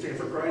take a stand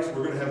for Christ,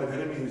 we're going to have an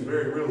enemy who's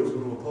very real, who's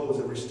going to oppose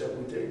every step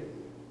we take.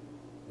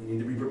 We need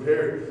to be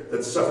prepared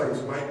that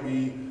sufferings might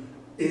be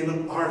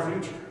in our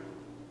future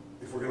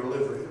if we're going to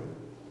live for him.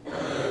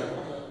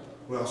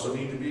 We also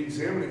need to be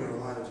examining our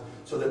lives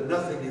so that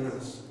nothing in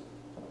us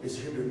is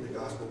hindering the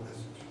gospel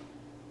message.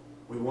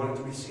 We want it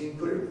to be seen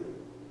clearly.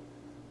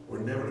 We're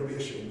never to be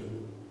ashamed of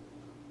it.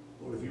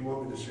 Lord, if you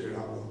want me to share it,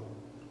 I will.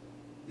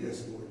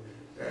 Yes, Lord.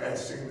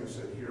 As Samuel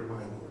said, here am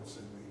I, Lord,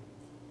 send me.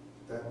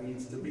 That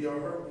needs to be our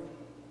heart.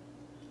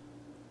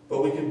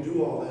 But we can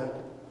do all that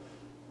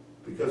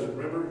because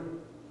remember,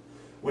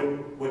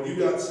 when you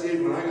got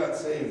saved, when I got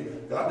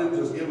saved, God didn't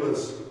just give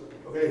us,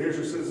 okay, here's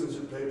your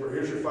citizenship paper,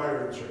 here's your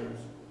fire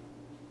insurance.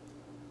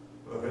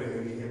 Well, if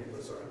anything, he handed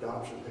us our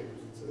adoption papers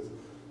and says,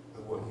 I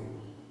want you.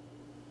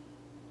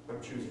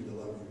 choosing to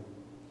love you.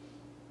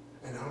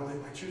 And not only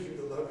am I choosing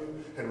to love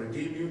you and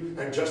redeem you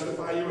and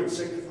justify you and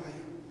sanctify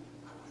you,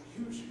 I want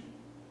to use you.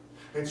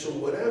 And so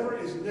whatever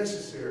is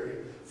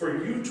necessary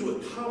for you to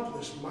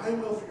accomplish my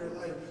will for your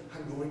life,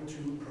 I'm going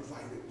to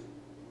provide it.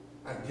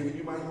 I've given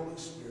you my Holy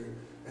Spirit,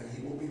 and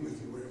He will be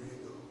with you wherever you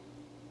go.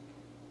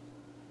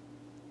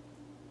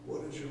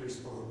 What is your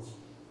response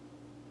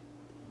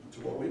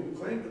to what we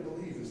claim to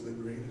believe is the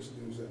greatest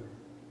news ever?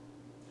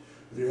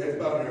 With your heads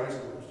bowed and your eyes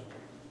closed.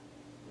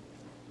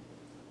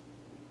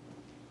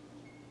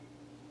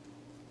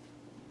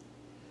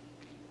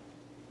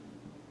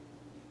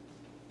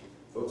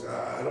 Folks,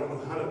 I don't know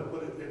how to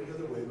put it any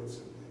other way but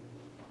simply.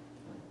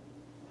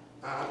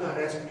 I'm not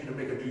asking you to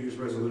make a New Year's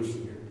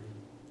resolution here.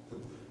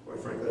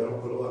 Quite frankly, I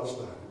don't put a lot of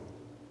stock in it.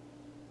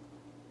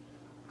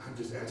 I'm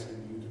just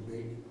asking you to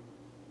make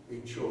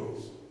a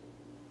choice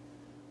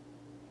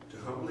to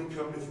humbly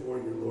come before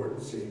your Lord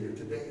and Savior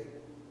today.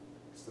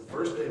 It's the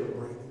first day of a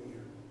brand new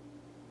year.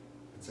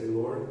 And say,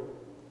 Lord,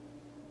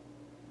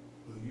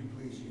 will you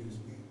please use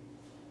me?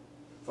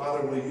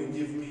 Father, will you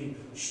give me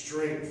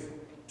strength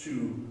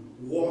to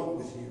walk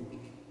with you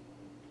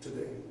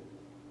today?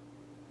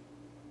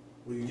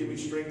 Will you give me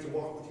strength to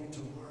walk with you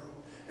tomorrow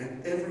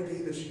and every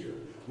day this year?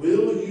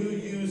 Will you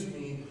use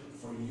me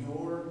for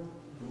your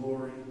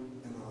glory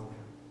and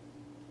honor?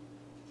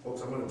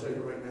 Folks, I'm going to tell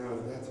you right now,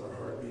 that's our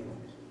heartbeat.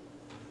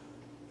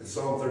 And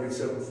Psalm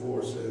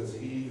 37:4 says,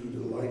 he who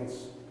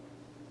delights,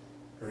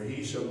 or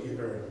he shall give,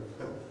 or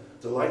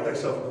delight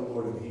thyself in the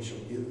Lord, and he shall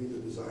give thee the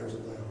desires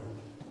of thy heart.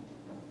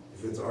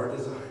 If it's our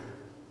desire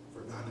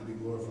for God to be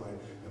glorified,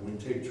 and we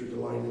take true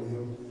delight in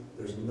him,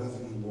 there's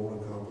nothing he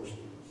won't accomplish in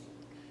us.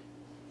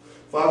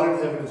 Father in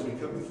heaven, as we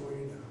come before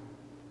you now,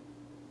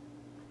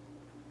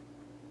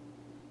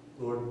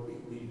 Lord,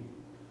 the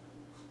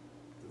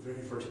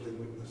very first thing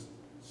we must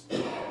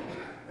stop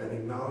and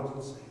acknowledge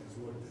and say is,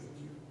 Lord, thank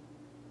you.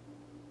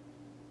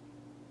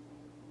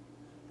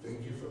 Thank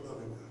you for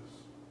loving us.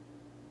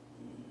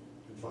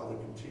 And Father,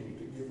 continue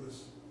to give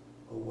us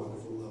a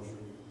wonderful love for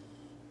you.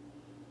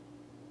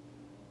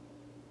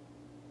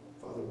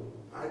 Father,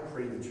 I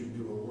pray that you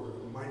do a work,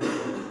 a mighty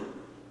work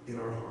in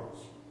our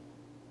hearts.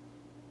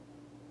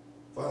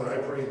 Father, I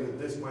pray that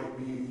this might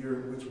be a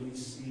year in which we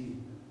see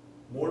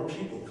more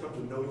people come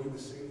to know you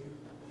as Savior.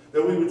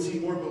 That we would see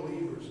more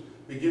believers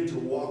begin to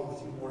walk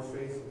with you more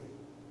faithfully.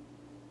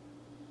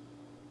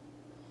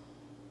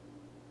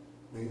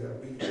 May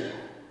that be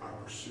our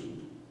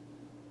pursuit.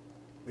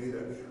 May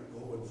that be our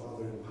goal, and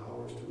Father,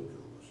 empower us to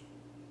accomplish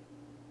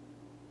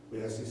it.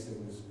 We ask these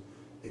things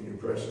in your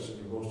precious and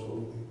your most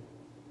holy name.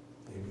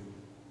 Amen.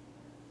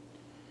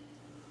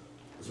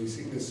 As we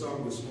sing this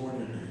song this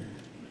morning,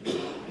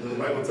 the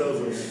Bible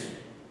tells us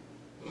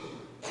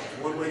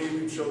one way you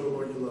can show the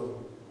Lord you love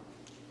him.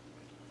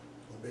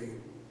 Obey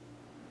him.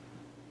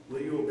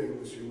 Will you obey him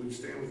this year? Will you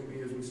stand with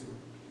me as we sing?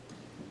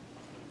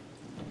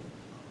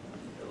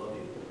 I love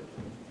you,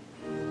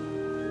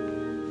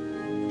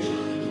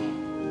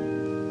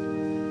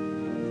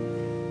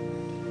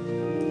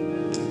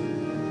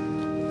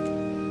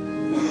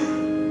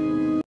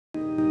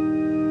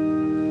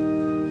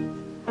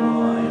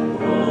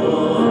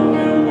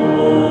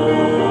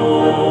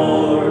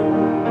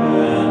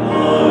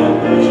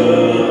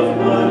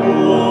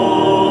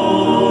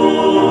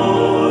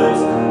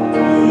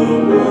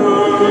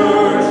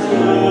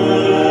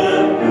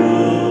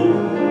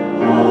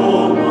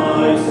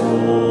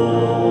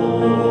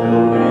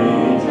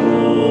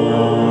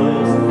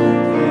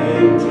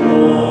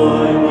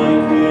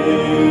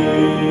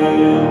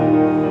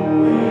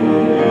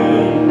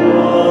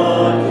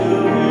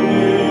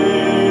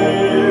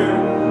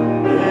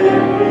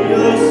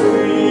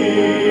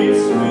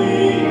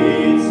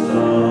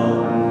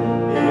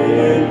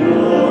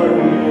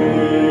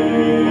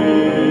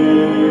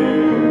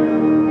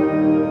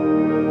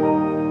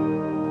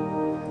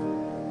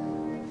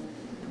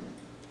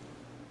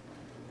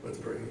 Let's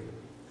pray.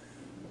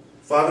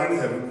 Father in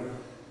heaven,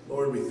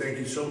 Lord, we thank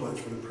you so much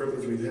for the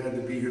privilege we've had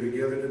to be here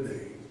together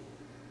today.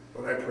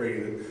 Lord, I pray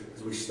that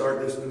as we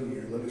start this new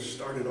year, let us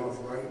start it off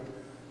right.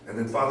 And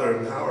then, Father,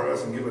 empower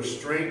us and give us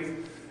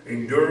strength,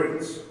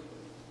 endurance,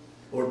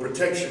 Lord,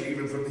 protection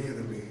even from the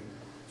enemy,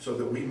 so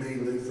that we may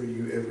live for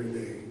you every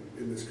day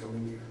in this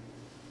coming year.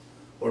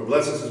 Lord,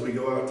 bless us as we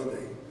go out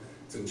today.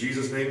 It's in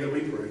Jesus' name that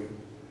we pray.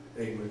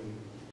 Amen.